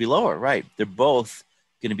 Should be lower, right? They're both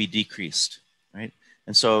going to be decreased, right?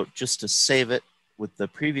 And so just to save it with the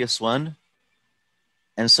previous one,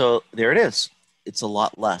 and so there it is. It's a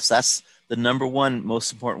lot less. That's the number one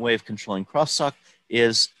most important way of controlling crosstalk,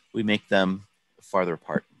 is we make them farther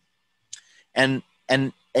apart. And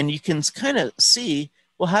you can kind of see,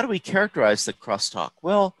 well, how do we characterize the crosstalk?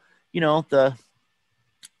 Well,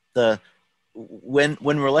 when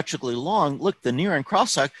we're electrically long, look, the near end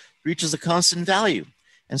crosstalk reaches a constant value.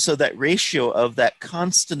 And so that ratio of that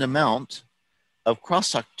constant amount of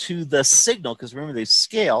crosstalk to the signal, because remember they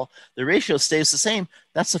scale, the ratio stays the same.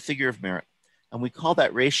 That's a figure of merit. And we call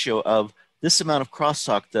that ratio of this amount of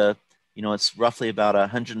crosstalk, it's roughly about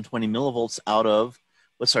 120 millivolts out of,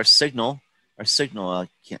 what's our signal? Our signal, I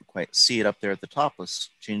can't quite see it up there at the top. Let's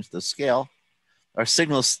change the scale. Our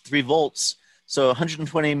signal is 3 volts. So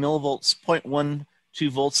 120 millivolts, 0.12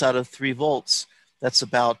 volts out of 3 volts, that's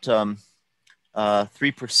about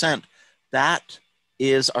 3%. That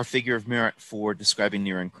is our figure of merit for describing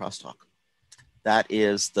near-end crosstalk. That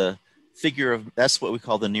is the that's what we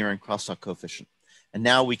call the near-end crosstalk coefficient. And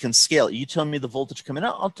now we can scale it. You tell me the voltage coming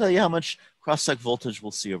out, I'll tell you how much crosstalk voltage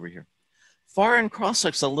we'll see over here. Far-end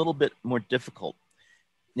crosstalk's a little bit more difficult.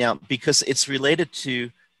 Now, because it's related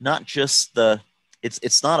to not just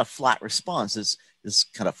it's not a flat response. It's this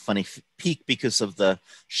kind of funny peak because of the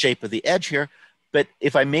shape of the edge here. But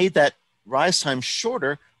if I made that rise time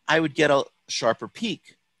shorter, I would get a sharper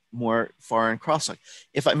peak, more far-end crosstalk.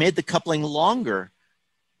 If I made the coupling longer,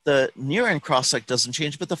 the near-end crosstalk doesn't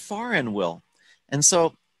change, but the far-end will. And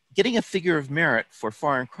so getting a figure of merit for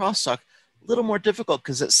far-end crosstalk, a little more difficult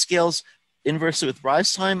because it scales inversely with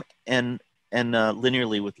rise time and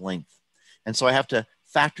linearly with length. And so I have to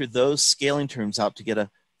factor those scaling terms out to get a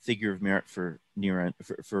figure of merit for near-end,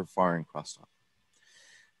 for far-end crosstalk.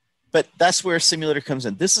 But that's where a simulator comes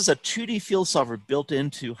in. This is a 2D field solver built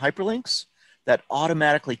into hyperlinks that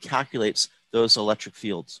automatically calculates those electric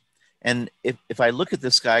fields. And if I look at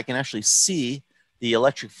this guy, I can actually see the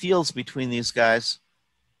electric fields between these guys.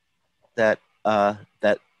 That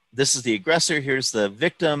this is the aggressor, here's the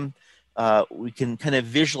victim. We can kind of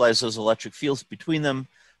visualize those electric fields between them,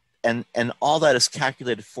 and all that is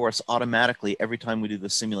calculated for us automatically every time we do the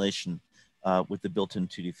simulation with the built-in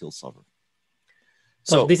 2D field solver.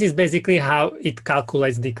 So this is basically how it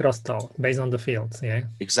calculates the crosstalk based on the fields, yeah?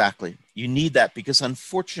 Exactly. You need that because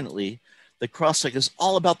unfortunately, the crosstalk is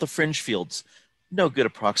all about the fringe fields. No good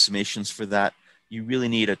approximations for that. You really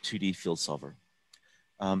need a 2D field solver.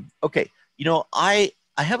 Okay, you know, I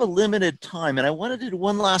have a limited time and I wanted to do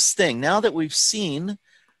one last thing. Now that we've seen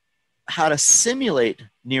how to simulate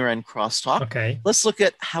near-end crosstalk, okay, let's look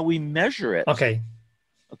at how we measure it. Okay.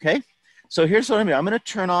 Okay, so here's what I'm doing. I'm going to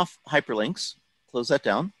turn off hyperlinks, close that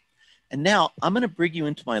down. And now I'm going to bring you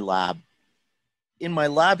into my lab. In my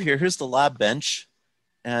lab here, here's the lab bench.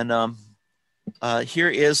 And here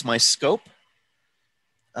is my scope.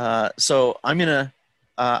 So I'm going to,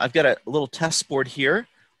 I've got a little test board here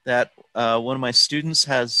that one of my students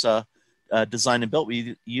has designed and built.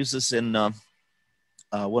 We use this in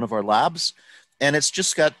one of our labs. And it's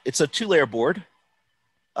just got, it's a 2-layer board.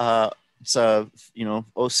 It's a, you know,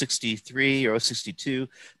 063 or 062,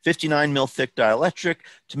 59 mil thick dielectric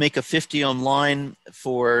to make a 50 ohm line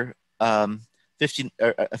for a 50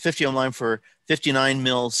 ohm line for 59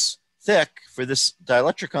 mils thick for this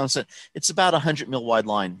dielectric constant. It's about a 100 mil wide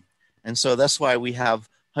line. And so that's why we have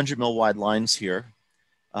 100 mil wide lines here.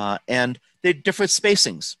 And they're different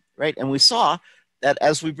spacings, right? And we saw that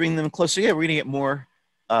as we bring them closer together, we're gonna get more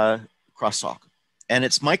crosstalk. And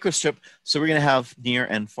it's microstrip, so we're going to have near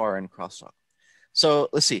and far end crosstalk. So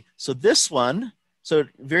let's see. So this one, so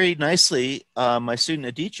very nicely, my student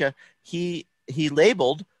Aditya, he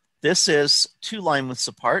labeled, this is 2 line widths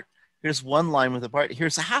apart. Here's 1 line width apart.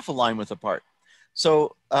 Here's a half a line width apart.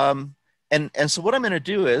 So, and so what I'm going to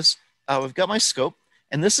do is, we've got my scope,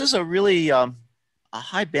 and this is a really a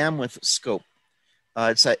high bandwidth scope.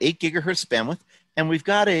 It's a 8 gigahertz bandwidth, and we've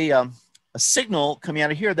got a signal coming out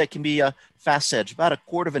of here that can be a fast edge, about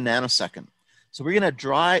 1/4 of a nanosecond. So we're going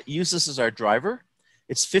to use this as our driver.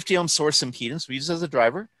 It's 50 ohm source impedance. We use it as a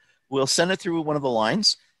driver. We'll send it through one of the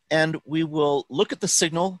lines, and we will look at the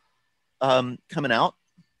signal coming out.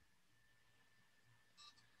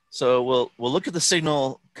 So we'll look at the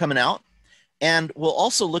signal coming out, and we'll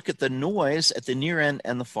also look at the noise at the near end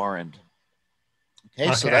and the far end.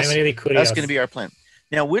 Okay, so I'm really curious. That's going to be our plan.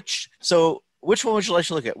 Now, which one would you like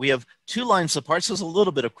to look at? We have 2 lines apart, so there's a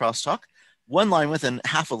little bit of crosstalk. 1 line width and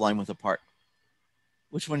half a line width apart.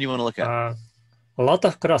 Which one do you want to look at? A lot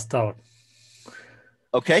of crosstalk.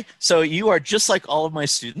 Okay, so you are just like all of my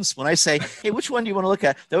students. When I say, hey, which one do you want to look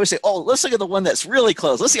at? They always say, oh, let's look at the one that's really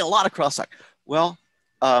close. Let's see a lot of crosstalk. Well,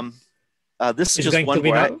 this is just one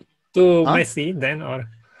where too messy then, or?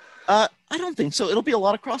 I don't think so. It'll be a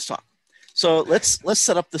lot of crosstalk. So let's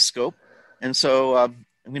set up the scope. And so I'm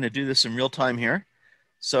going to do this in real time here.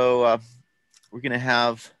 So we're going to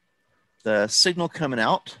have the signal coming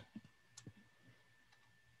out.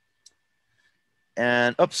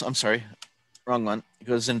 And, oops, I'm sorry, wrong one. It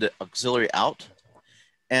goes into auxiliary out.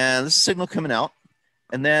 And this is signal coming out.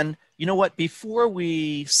 And then, you know what, before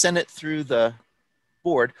we send it through the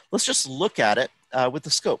board, let's just look at it with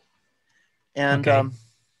the scope. And okay.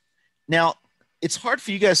 Now, it's hard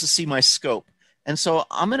for you guys to see my scope. And so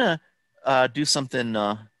I'm going to do something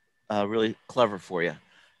really clever for you.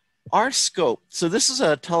 Our scope, so this is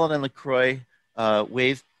a Teledyne LaCroix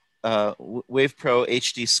Wave Pro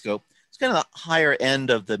HD scope. It's kind of the higher end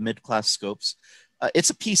of the mid-class scopes. It's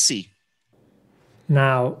a PC.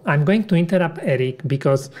 Now, I'm going to interrupt Eric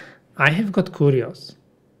because I have got curious.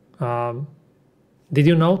 Did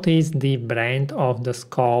you notice the brand of the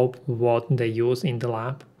scope, what they use in the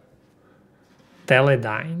lab?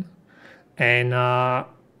 Teledyne. And I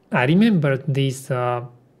remembered this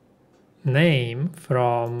name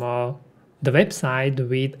from the website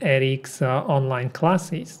with Eric's online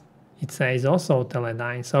classes. It says also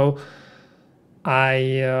Teledyne. So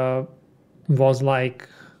I was like,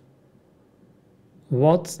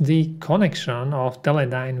 what's the connection of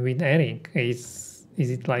Teledyne with Eric? Is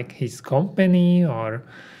it like his company or?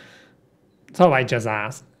 So I just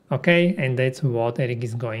asked, okay? And that's what Eric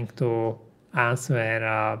is going to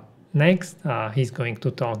answer next. He's going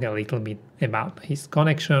to talk a little bit about his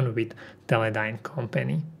connection with Teledyne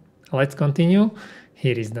company. Let's continue.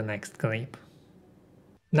 Here is the next clip.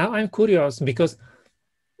 Now I'm curious because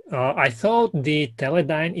I thought the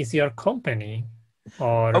Teledyne is your company.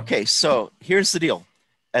 Or okay, so here's the deal,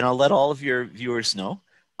 and I'll let all of your viewers know.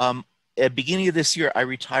 At the beginning of this year, I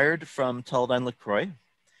retired from Teledyne LaCroix.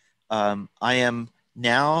 I am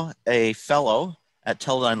now a fellow at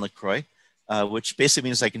Teledyne LaCroix, which basically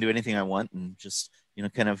means I can do anything I want and just,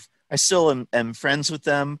 kind of, I still am friends with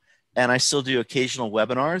them, and I still do occasional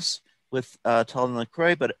webinars with Teledyne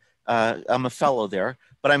LaCroix, but I'm a fellow there.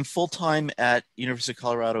 But I'm full-time at University of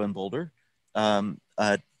Colorado in Boulder,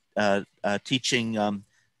 teaching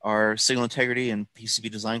our signal integrity and PCB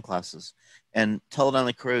design classes. And Teledyne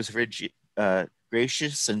LaCroix is very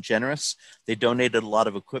gracious and generous. They donated a lot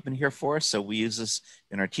of equipment here for us, so we use this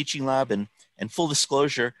in our teaching lab. And full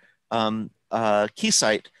disclosure,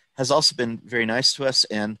 Keysight has also been very nice to us,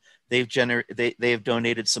 and they have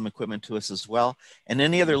donated some equipment to us as well. And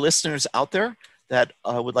any other listeners out there that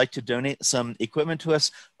would like to donate some equipment to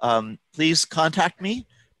us, please contact me.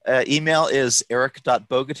 Email is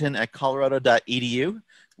eric.bogatin@colorado.edu.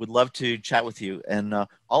 Would love to chat with you. And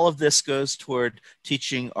all of this goes toward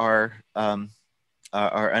teaching our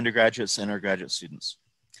undergraduates and our graduate students.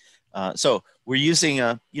 So we're using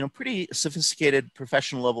a pretty sophisticated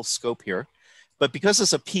professional level scope here. But because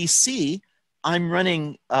it's a PC, I'm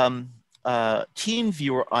running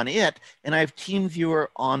TeamViewer on it, and I have TeamViewer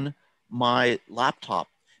on my laptop.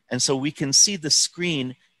 And so we can see the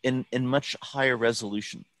screen in much higher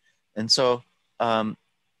resolution. And so I'm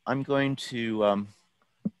going to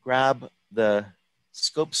grab the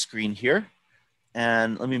scope screen here,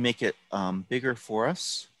 and let me make it bigger for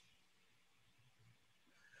us.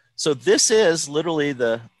 So this is literally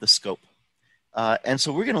the scope. And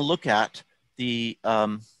so we're going to look at the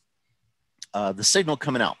signal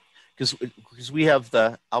coming out, because we have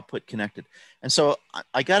the output connected. And so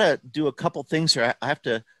I got to do a couple things here. I have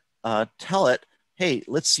to tell it, hey,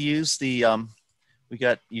 let's use the, we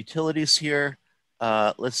got utilities here.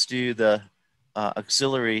 Let's do the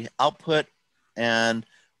auxiliary output, and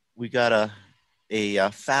we got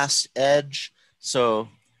a fast edge. So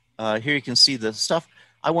here you can see the stuff.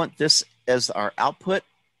 I want this as our output.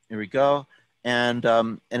 Here we go. And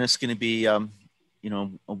it's going to be, a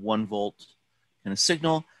 1 volt kind of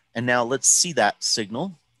signal. And now let's see that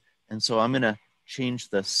signal. And so I'm going to change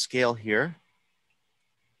the scale here.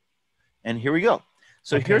 And here we go.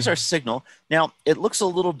 So here's our signal. Now it looks a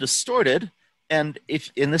little distorted. And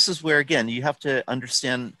this is where, again, you have to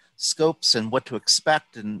understand scopes and what to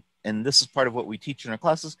expect. And this is part of what we teach in our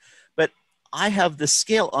classes. But I have the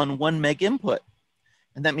scale on 1 meg input.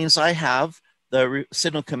 And that means I have the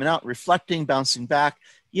signal coming out, reflecting, bouncing back.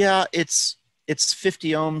 Yeah, it's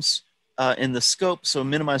 50 ohms in the scope, so it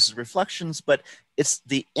minimizes reflections, but it's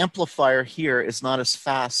the amplifier here is not as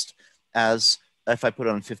fast as if I put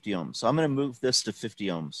it on 50 ohms. So I'm going to move this to 50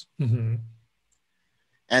 ohms. Mm-hmm.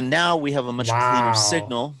 And now we have a much cleaner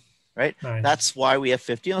signal, right? Nice. That's why we have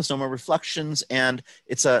 50 ohms, no more reflections, and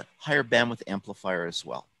it's a higher bandwidth amplifier as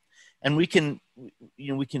well. And we can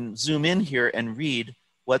zoom in here and read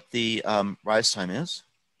what the rise time is.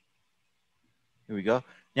 Here we go.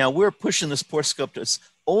 Now we're pushing this poor scope to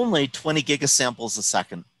only 20 gigasamples a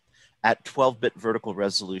second at 12-bit vertical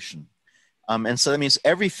resolution. And so that means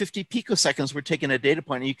every 50 picoseconds, we're taking a data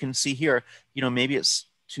point, and you can see here, maybe it's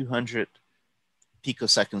 200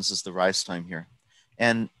 picoseconds is the rise time here.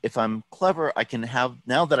 And if I'm clever, I can have,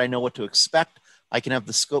 now that I know what to expect, I can have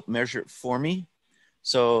the scope measure it for me.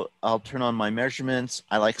 So I'll turn on my measurements.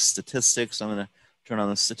 I like statistics. I'm going to turn on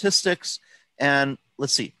the statistics. And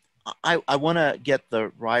let's see. I want to get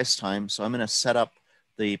the rise time. So I'm going to set up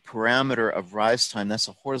the parameter of rise time. That's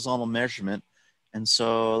a horizontal measurement. And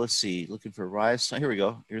so let's see, looking for rise time. Here we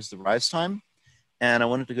go. Here's the rise time. And I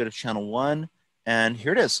wanted to go to channel 1. And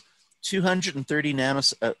here it is. 230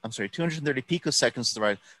 picoseconds is the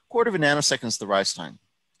rise, quarter of a nanosecond is the rise time.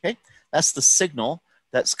 Okay, that's the signal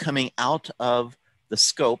that's coming out of the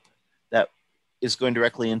scope that is going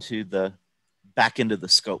directly into the back into the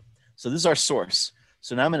scope. So this is our source.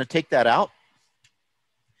 So now I'm going to take that out,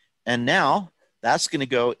 and now that's going to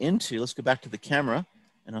go into, let's go back to the camera,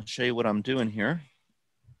 and I'll show you what I'm doing here.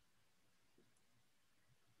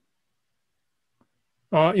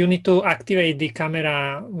 You need to activate the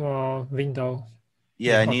camera window.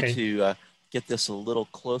 Yeah, I need to get this a little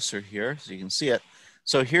closer here so you can see it.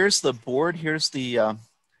 So here's the board. Here's the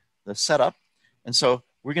setup. And so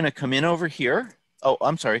we're going to come in over here. Oh,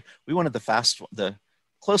 I'm sorry. We wanted the fast one, the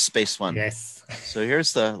close space one. Yes. So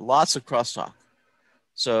here's the lots of crosstalk.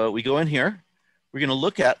 So we go in here. We're going to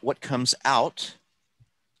look at what comes out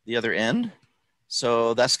the other end.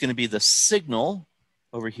 So that's going to be the signal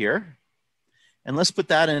over here. And let's put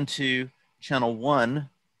that into channel 1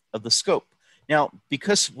 of the scope. Now,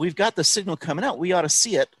 because we've got the signal coming out, we ought to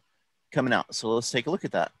see it coming out. So let's take a look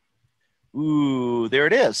at that. Ooh, there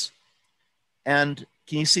it is. And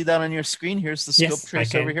can you see that on your screen? Here's the scope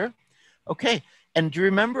trace over here. Okay. And do you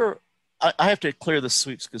remember I have to clear the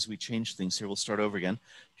sweeps because we changed things here. We'll start over again.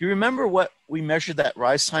 Do you remember what we measured that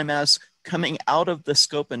rise time as coming out of the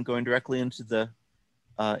scope and going directly into the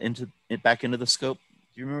back into the scope?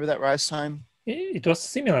 Do you remember that rise time? It was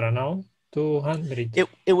similar, no? 200.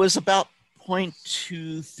 It was about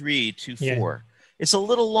 0.2324. Yeah. It's a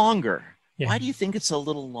little longer. Yeah. Why do you think it's a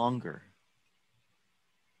little longer?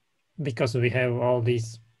 Because we have all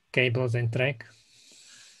these cables and track.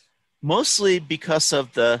 Mostly because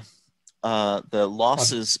of the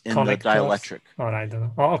losses in the dielectric. Or I don't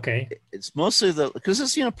know. Oh, okay. It's mostly because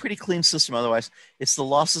it's pretty clean system. Otherwise, it's the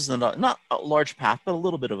losses in the not a large path, but a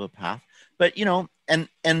little bit of a path. But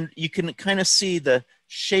and you can kind of see the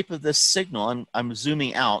shape of this signal. I'm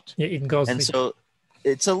zooming out. Yeah, it goes. And so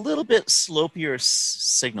it's a little bit slopier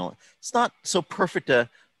signal. It's not so perfect to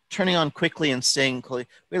turning on quickly and staying. We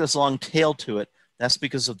have this long tail to it. That's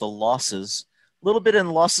because of the losses. A little bit in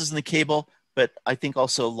losses in the cable, but I think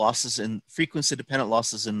also losses in frequency-dependent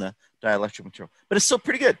losses in the dielectric material. But it's still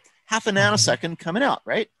pretty good. Half a nanosecond coming out,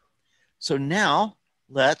 right? So now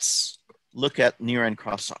let's look at near-end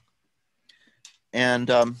crosstalk. And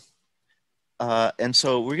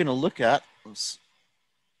so we're going to look at,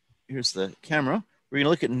 here's the camera. We're going to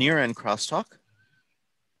look at near-end crosstalk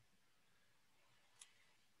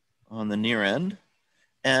on the near end.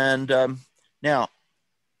 And now,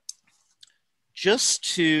 just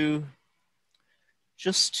to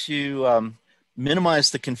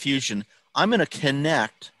minimize the confusion, I'm going to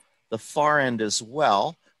connect the far end as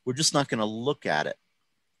well. We're just not going to look at it.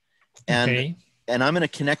 And, okay. And I'm going to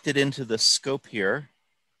connect it into the scope here.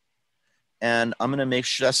 And I'm going to make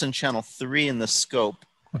sure that's in channel 3 in the scope.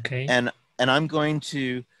 Okay. And I'm going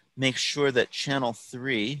to make sure that channel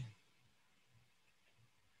 3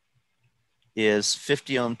 is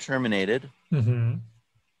 50 ohm terminated. Mm-hmm.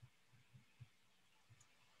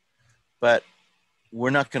 But we're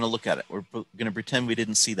not going to look at it. We're going to pretend we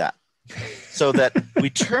didn't see that. So that we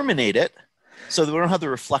terminate it so that we don't have the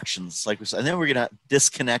reflections like we said. And then we're going to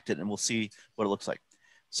disconnect it and we'll see what it looks like.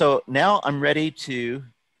 So now I'm ready to,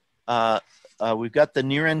 we've got the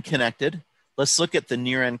near end connected. Let's look at the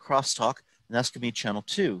near end crosstalk, and that's going to be channel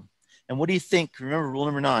 2. And what do you think? Remember rule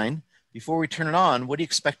number 9, before we turn it on, what do you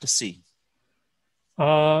expect to see?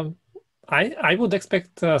 I would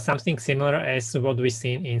expect something similar as what we've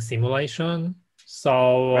seen in simulation.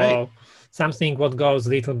 So right. Something what goes a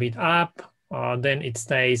little bit up, then it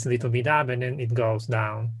stays a little bit up, and then it goes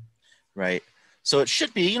down. Right. So it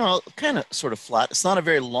should be, kind of sort of flat. It's not a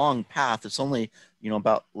very long path. It's only,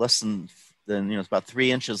 about less than it's about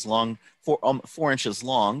 3 inches long, 4 inches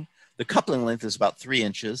long. The coupling length is about 3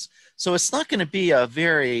 inches. So it's not going to be a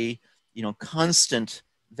very, constant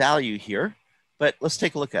value here. But let's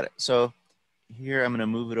take a look at it. So here, I'm going to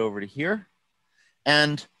move it over to here.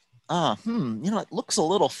 And, it looks a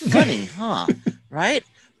little funny, huh? Right?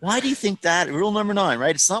 Why do you think that? Rule number 9,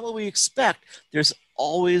 right? It's not what we expect. There's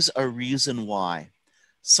always a reason why.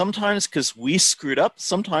 Sometimes because we screwed up.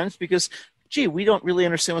 Sometimes because, gee, we don't really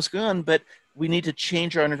understand what's going on, but we need to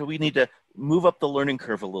change we need to move up the learning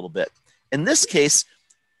curve a little bit. In this case,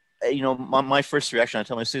 my first reaction, I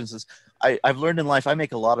tell my students is, I've learned in life, I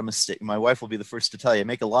make a lot of mistakes. My wife will be the first to tell you, I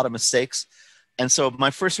make a lot of mistakes. And so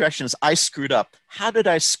my first reaction is, I screwed up. How did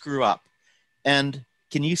I screw up? And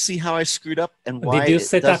can you see how I screwed up and why? Did you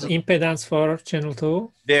set up impedance for channel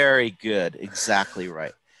 2? Very good. Exactly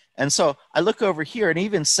right. And so I look over here and it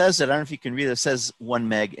even says it. I don't know if you can read it. It says 1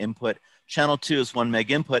 meg input. Channel 2 is 1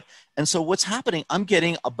 meg input. And so what's happening, I'm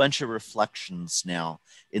getting a bunch of reflections now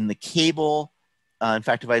in the cable. In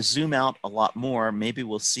fact, if I zoom out a lot more, maybe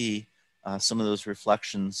we'll see some of those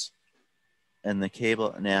reflections in the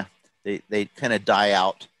cable. Nah, they kind of die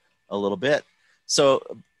out a little bit. So,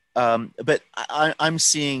 but I'm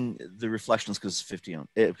seeing the reflections because it's 50 ohm,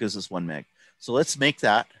 because it's 1 meg. So let's make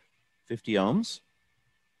that 50 ohms.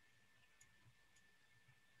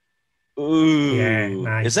 Ooh, yeah,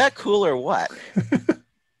 nice. Is that cool or what?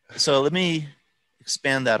 So let me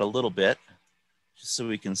expand that a little bit just so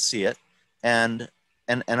we can see it. And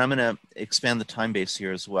I'm going to expand the time base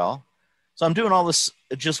here as well. So I'm doing all this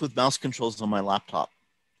just with mouse controls on my laptop.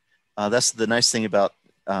 That's the nice thing about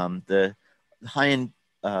the high-end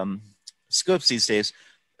scopes these days.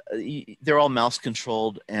 They're all mouse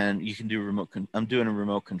controlled, and you can do remote. I'm doing a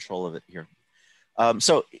remote control of it here.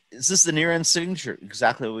 So is this the near-end signature?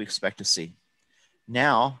 Exactly what we expect to see.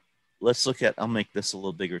 Now let's look at. I'll make this a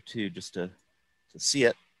little bigger too, just to see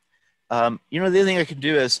it. The other thing I can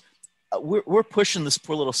do is we're pushing this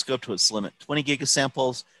poor little scope to its limit. 20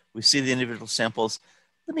 gigasamples. We see the individual samples.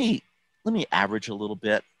 Let me average a little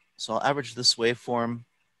bit. So I'll average this waveform,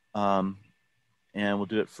 and we'll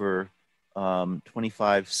do it for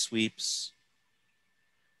 25 sweeps.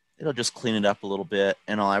 It'll just clean it up a little bit,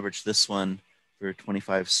 and I'll average this one for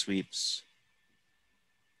 25 sweeps.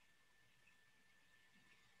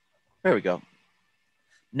 There we go.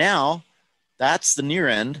 Now, that's the near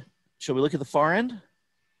end. Shall we look at the far end?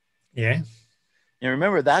 Yeah. Now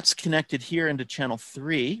remember, that's connected here into channel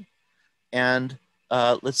 3. And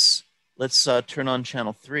let's turn on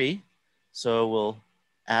channel 3. So we'll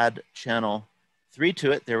add channel 3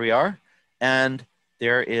 to it. There we are. And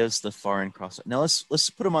there is the far end crosstalk. Now let's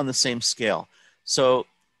put them on the same scale. So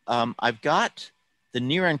I've got the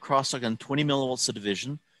near end crosstalk on 20 millivolts of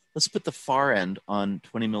division. Let's put the far end on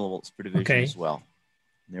 20 millivolts per division as well.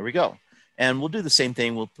 There we go. And we'll do the same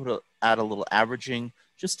thing. We'll add a little averaging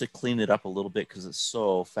just to clean it up a little bit because it's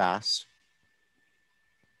so fast.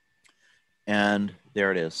 And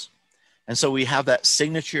there it is. And so we have that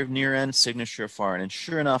signature of near end, signature of far end. And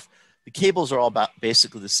sure enough, the cables are all about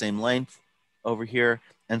basically the same length over here.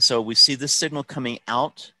 And so we see this signal coming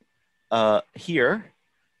out here.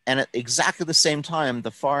 And at exactly the same time,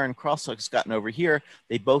 the far end crosstalk has gotten over here.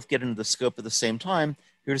 They both get into the scope at the same time.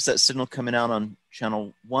 Here's that signal coming out on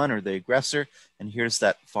channel 1 or the aggressor. And here's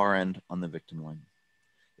that far end on the victim line.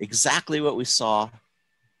 Exactly what we saw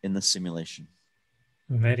in the simulation.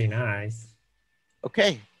 Very nice.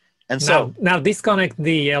 Okay. And so now disconnect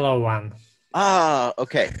the yellow one.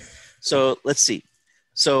 Okay. So let's see.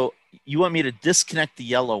 So you want me to disconnect the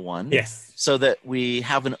yellow one? Yes. So that we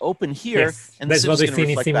have an open here. Yes. And that's what we see in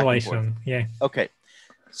reflect simulation. Yeah. Okay.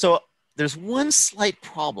 So there's one slight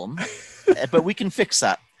problem, but we can fix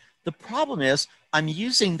that. The problem is I'm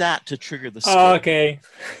using that to trigger the scope. Okay.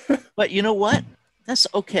 But you know what? That's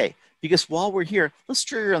okay. Because while we're here, let's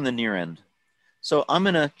trigger on the near end. So I'm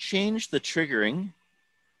going to change the triggering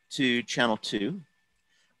to channel 2.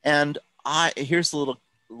 And here's the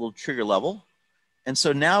little trigger level. And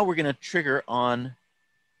so now we're going to trigger on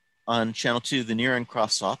channel 2, the near end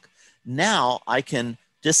crosstalk. Now I can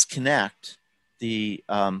disconnect the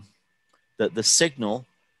signal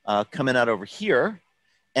coming out over here,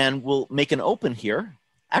 and we'll make an open here.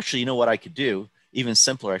 Actually, you know what I could do? Even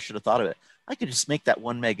simpler, I should have thought of it. I could just make that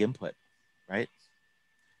 1 meg input, right?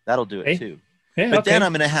 That'll do it too. Yeah, but then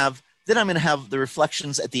I'm going to have the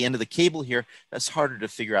reflections at the end of the cable here. That's harder to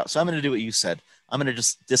figure out. So I'm going to do what you said. I'm going to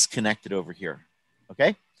just disconnect it over here.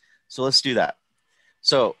 Okay? So let's do that.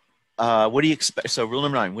 So what do you expect? So rule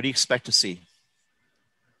number 9, what do you expect to see?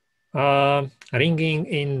 Ringing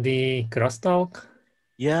in the crosstalk.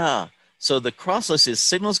 Yeah. So the crossless is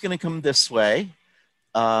signal's going to come this way.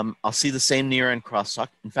 I'll see the same near end crosstalk.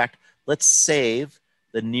 In fact, let's save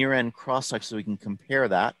the near end crosstalk so we can compare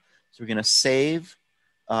that. So we're going to save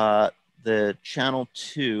the channel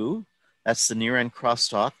 2. That's the near end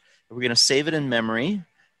crosstalk. We're going to save it in memory,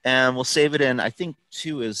 and we'll save it in, I think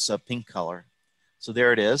 2 is a pink color. So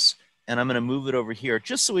there it is. And I'm going to move it over here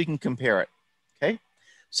just so we can compare it. Okay.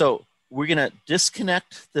 So we're going to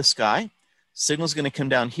disconnect this guy. Signal's going to come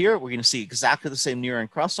down here. We're going to see exactly the same near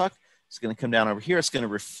end crosstalk. It's going to come down over here. It's going to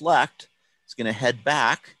reflect. It's going to head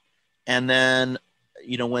back. And then,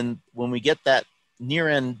 you know, when we get that near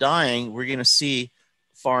end dying, we're going to see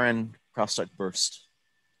far end crosstalk burst,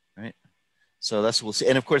 right? So that's what we'll see.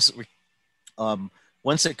 And of course,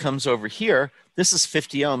 once it comes over here, this is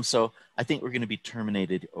 50 ohms. So I think we're going to be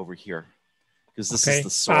terminated over here because this is the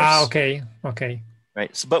source. Okay.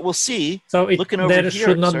 Right. So, but we'll see. So looking over there here,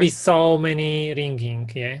 should not be so many ringing.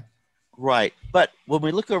 Yeah. Right. But when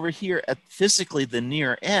we look over here at physically the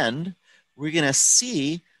near end, we're going to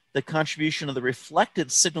see the contribution of the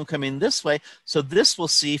reflected signal coming this way. So this will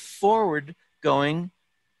see forward going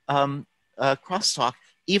crosstalk,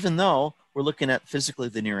 even though we're looking at physically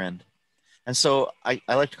the near end. And so I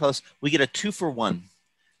like to call this, we get a 2-for-1.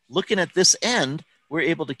 Looking at this end, we're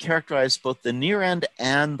able to characterize both the near end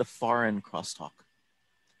and the far end crosstalk.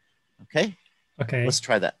 Okay? Okay. Let's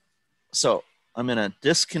try that. So I'm going to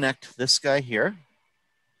disconnect this guy here.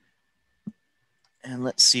 And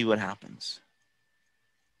let's see what happens.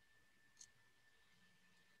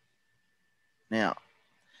 Now,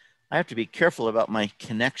 I have to be careful about my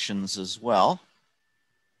connections as well.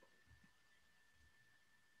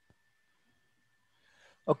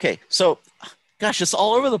 Okay, so, gosh, it's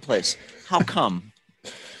all over the place. How come?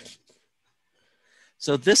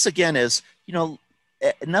 So this, again, is, you know,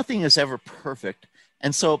 nothing is ever perfect.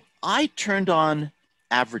 And so I turned on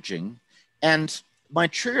averaging, and my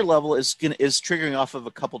trigger level is triggering off of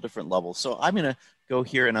a couple different levels. So I'm going to go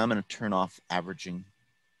here, and I'm going to turn off averaging.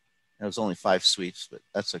 That was only 5 sweeps, but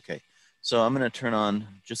that's okay. So I'm going to turn on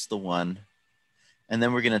just the 1, and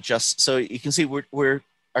then we're going to adjust. So you can see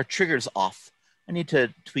our trigger's off. I need to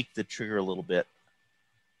tweak the trigger a little bit.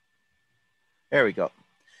 There we go.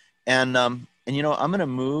 And you know, I'm going to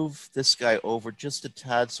move this guy over just a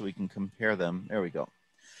tad so we can compare them. There we go.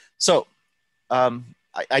 So I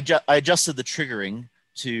adjusted the triggering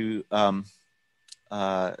to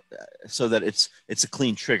so that it's a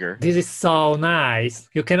clean trigger. This is so nice.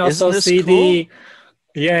 You can also Isn't this see cool?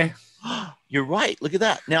 yeah. You're right. Look at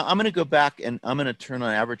that. Now I'm going to go back and I'm going to turn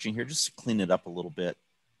on averaging here just to clean it up a little bit.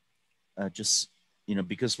 Just, you know,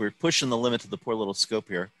 because we're pushing the limit to the poor little scope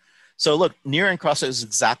here. So look, near and cross is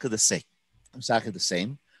exactly the same. Exactly the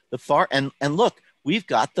same. The far and look, we've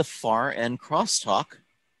got the far end crosstalk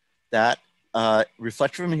that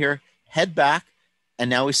reflect from here, head back, and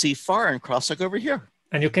now we see far end crosstalk over here.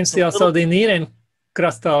 And you can see also the near end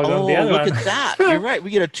crosstalk on the other look one. at that. You're right. We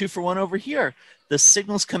get a 2-for-1 over here. The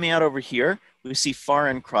signal's coming out over here. We see far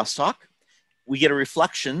end crosstalk. We get a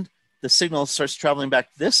reflection. The signal starts traveling back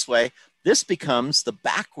this way. This becomes the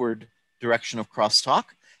backward direction of crosstalk,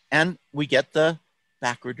 and we get the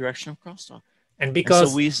backward direction of crosstalk. And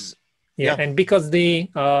because and because the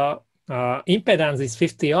impedance is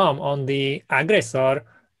 50 ohm on the aggressor,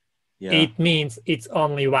 it means it's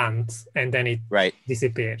only once, and then it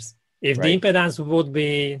disappears. If the impedance would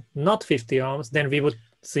be not 50 ohms, then we would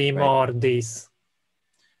see more this.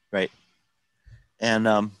 Right.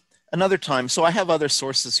 And another time, so I have other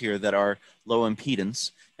sources here that are low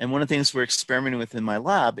impedance. And one of the things we're experimenting with in my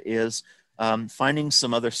lab is finding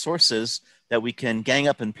some other sources that we can gang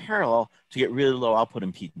up in parallel to get really low output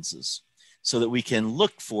impedances so that we can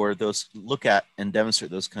look at and demonstrate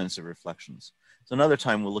those kinds of reflections. So another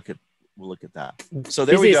time we'll look at that. So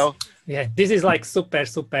there we go. Yeah, this is like super,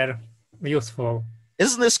 super useful.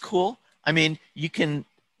 Isn't this cool? I mean, you can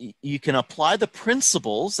apply the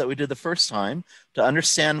principles that we did the first time to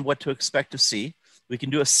understand what to expect to see. We can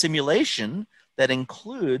do a simulation that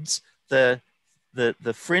includes the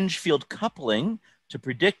fringe field coupling to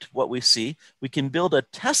predict what we see. We can build a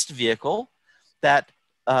test vehicle that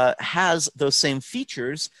has those same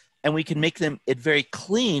features, and we can make it very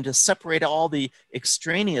clean to separate all the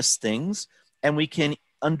extraneous things, and we can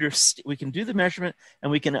do the measurement, and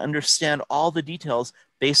we can understand all the details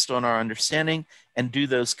based on our understanding and do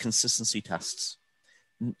those consistency tests.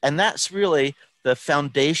 And that's really the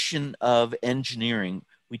foundation of engineering.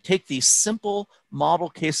 We take these simple model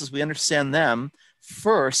cases, we understand them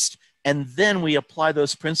first, and then we apply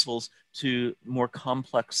those principles to more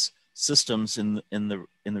complex systems in the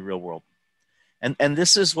real world. And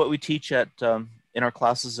this is what we teach at in our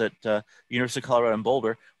classes at University of Colorado in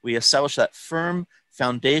Boulder. We establish that firm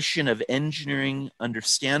foundation of engineering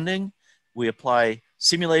understanding. We apply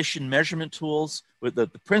simulation measurement tools with the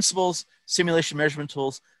principles, simulation measurement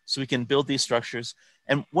tools, so we can build these structures.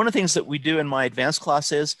 And one of the things that we do in my advanced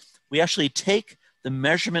class is we actually take the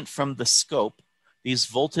measurement from the scope, these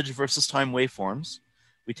voltage versus time waveforms.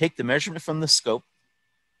 We take the measurement from the scope.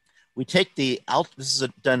 We take this is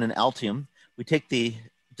done in Altium. We take the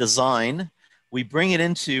design, we bring it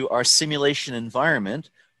into our simulation environment.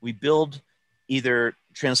 We build either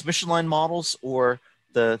transmission line models or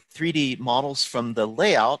the 3D models from the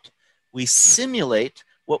layout. We simulate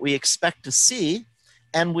what we expect to see,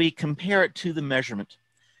 and we compare it to the measurement.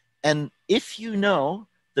 And if you know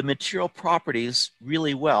the material properties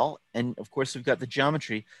really well, and of course we've got the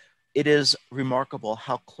geometry, it is remarkable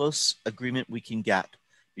how close agreement we can get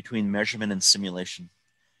between measurement and simulation.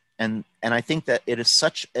 And I think that it is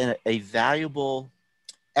such a valuable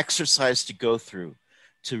exercise to go through,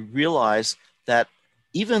 to realize that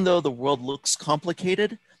even though the world looks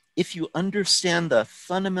complicated, if you understand the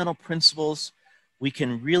fundamental principles, we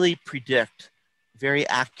can really predict very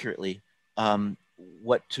accurately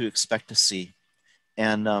what to expect to see.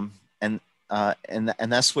 And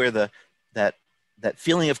that's where that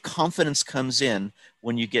feeling of confidence comes in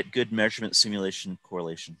when you get good measurement simulation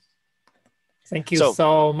correlation. Thank you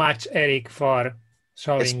so much, Eric, for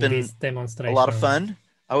showing this demonstration. A lot of fun.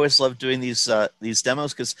 I always love doing these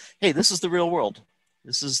demos because, hey, this is the real world.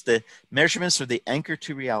 This is the measurements are the anchor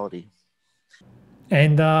to reality.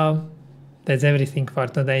 And that's everything for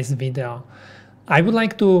today's video. I would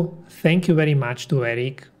like to thank you very much to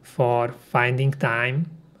Eric for finding time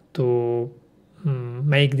to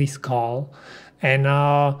make this call. And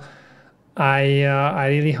I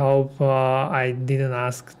really hope I didn't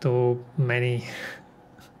ask too many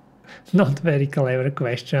not very clever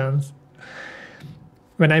questions.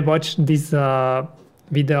 When I watched this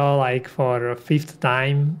video like for fifth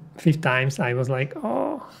times, I was like,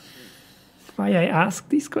 oh, why I ask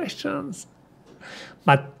these questions?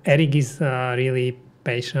 But Eric is really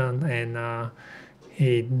patient, and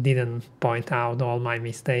he didn't point out all my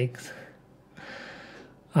mistakes.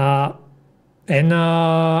 And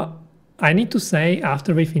I need to say,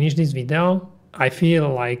 after we finish this video, I feel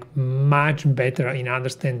like much better in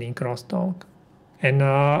understanding crosstalk. And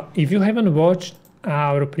if you haven't watched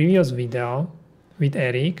our previous video with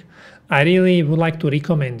Eric, I really would like to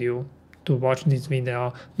recommend you to watch this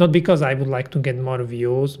video. Not because I would like to get more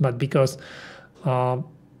views, but because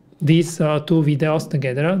these two videos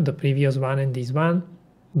together, the previous one and this one,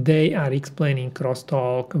 they are explaining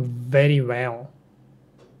crosstalk very well.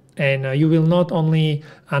 And you will not only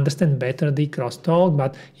understand better the crosstalk,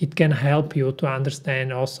 but it can help you to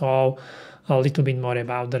understand also a little bit more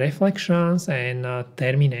about the reflections and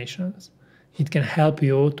terminations. It can help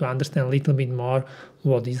you to understand a little bit more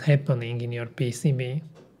what is happening in your PCB.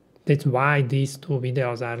 That's why these two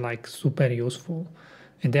videos are like super useful,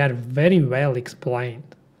 and they are very well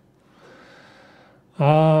explained.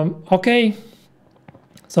 Okay,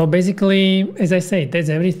 so basically, as I said, that's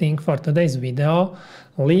everything for today's video.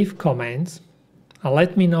 Leave comments.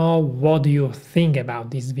 Let me know what you think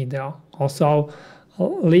about this video. Also,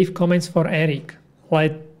 leave comments for Eric.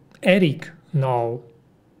 Let Eric know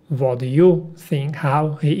what you think,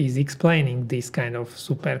 how he is explaining this kind of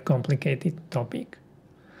super complicated topic.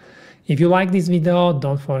 If you like this video,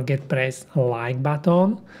 don't forget press like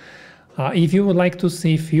button. If you would like to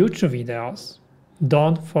see future videos,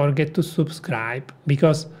 don't forget to subscribe,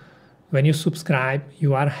 because when you subscribe,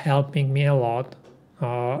 you are helping me a lot.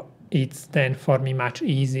 It's then for me much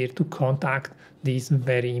easier to contact these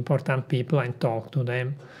very important people and talk to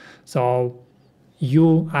them. So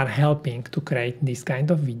you are helping to create this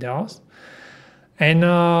kind of videos. And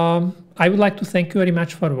I would like to thank you very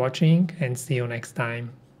much for watching, and see you next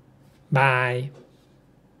time. Bye.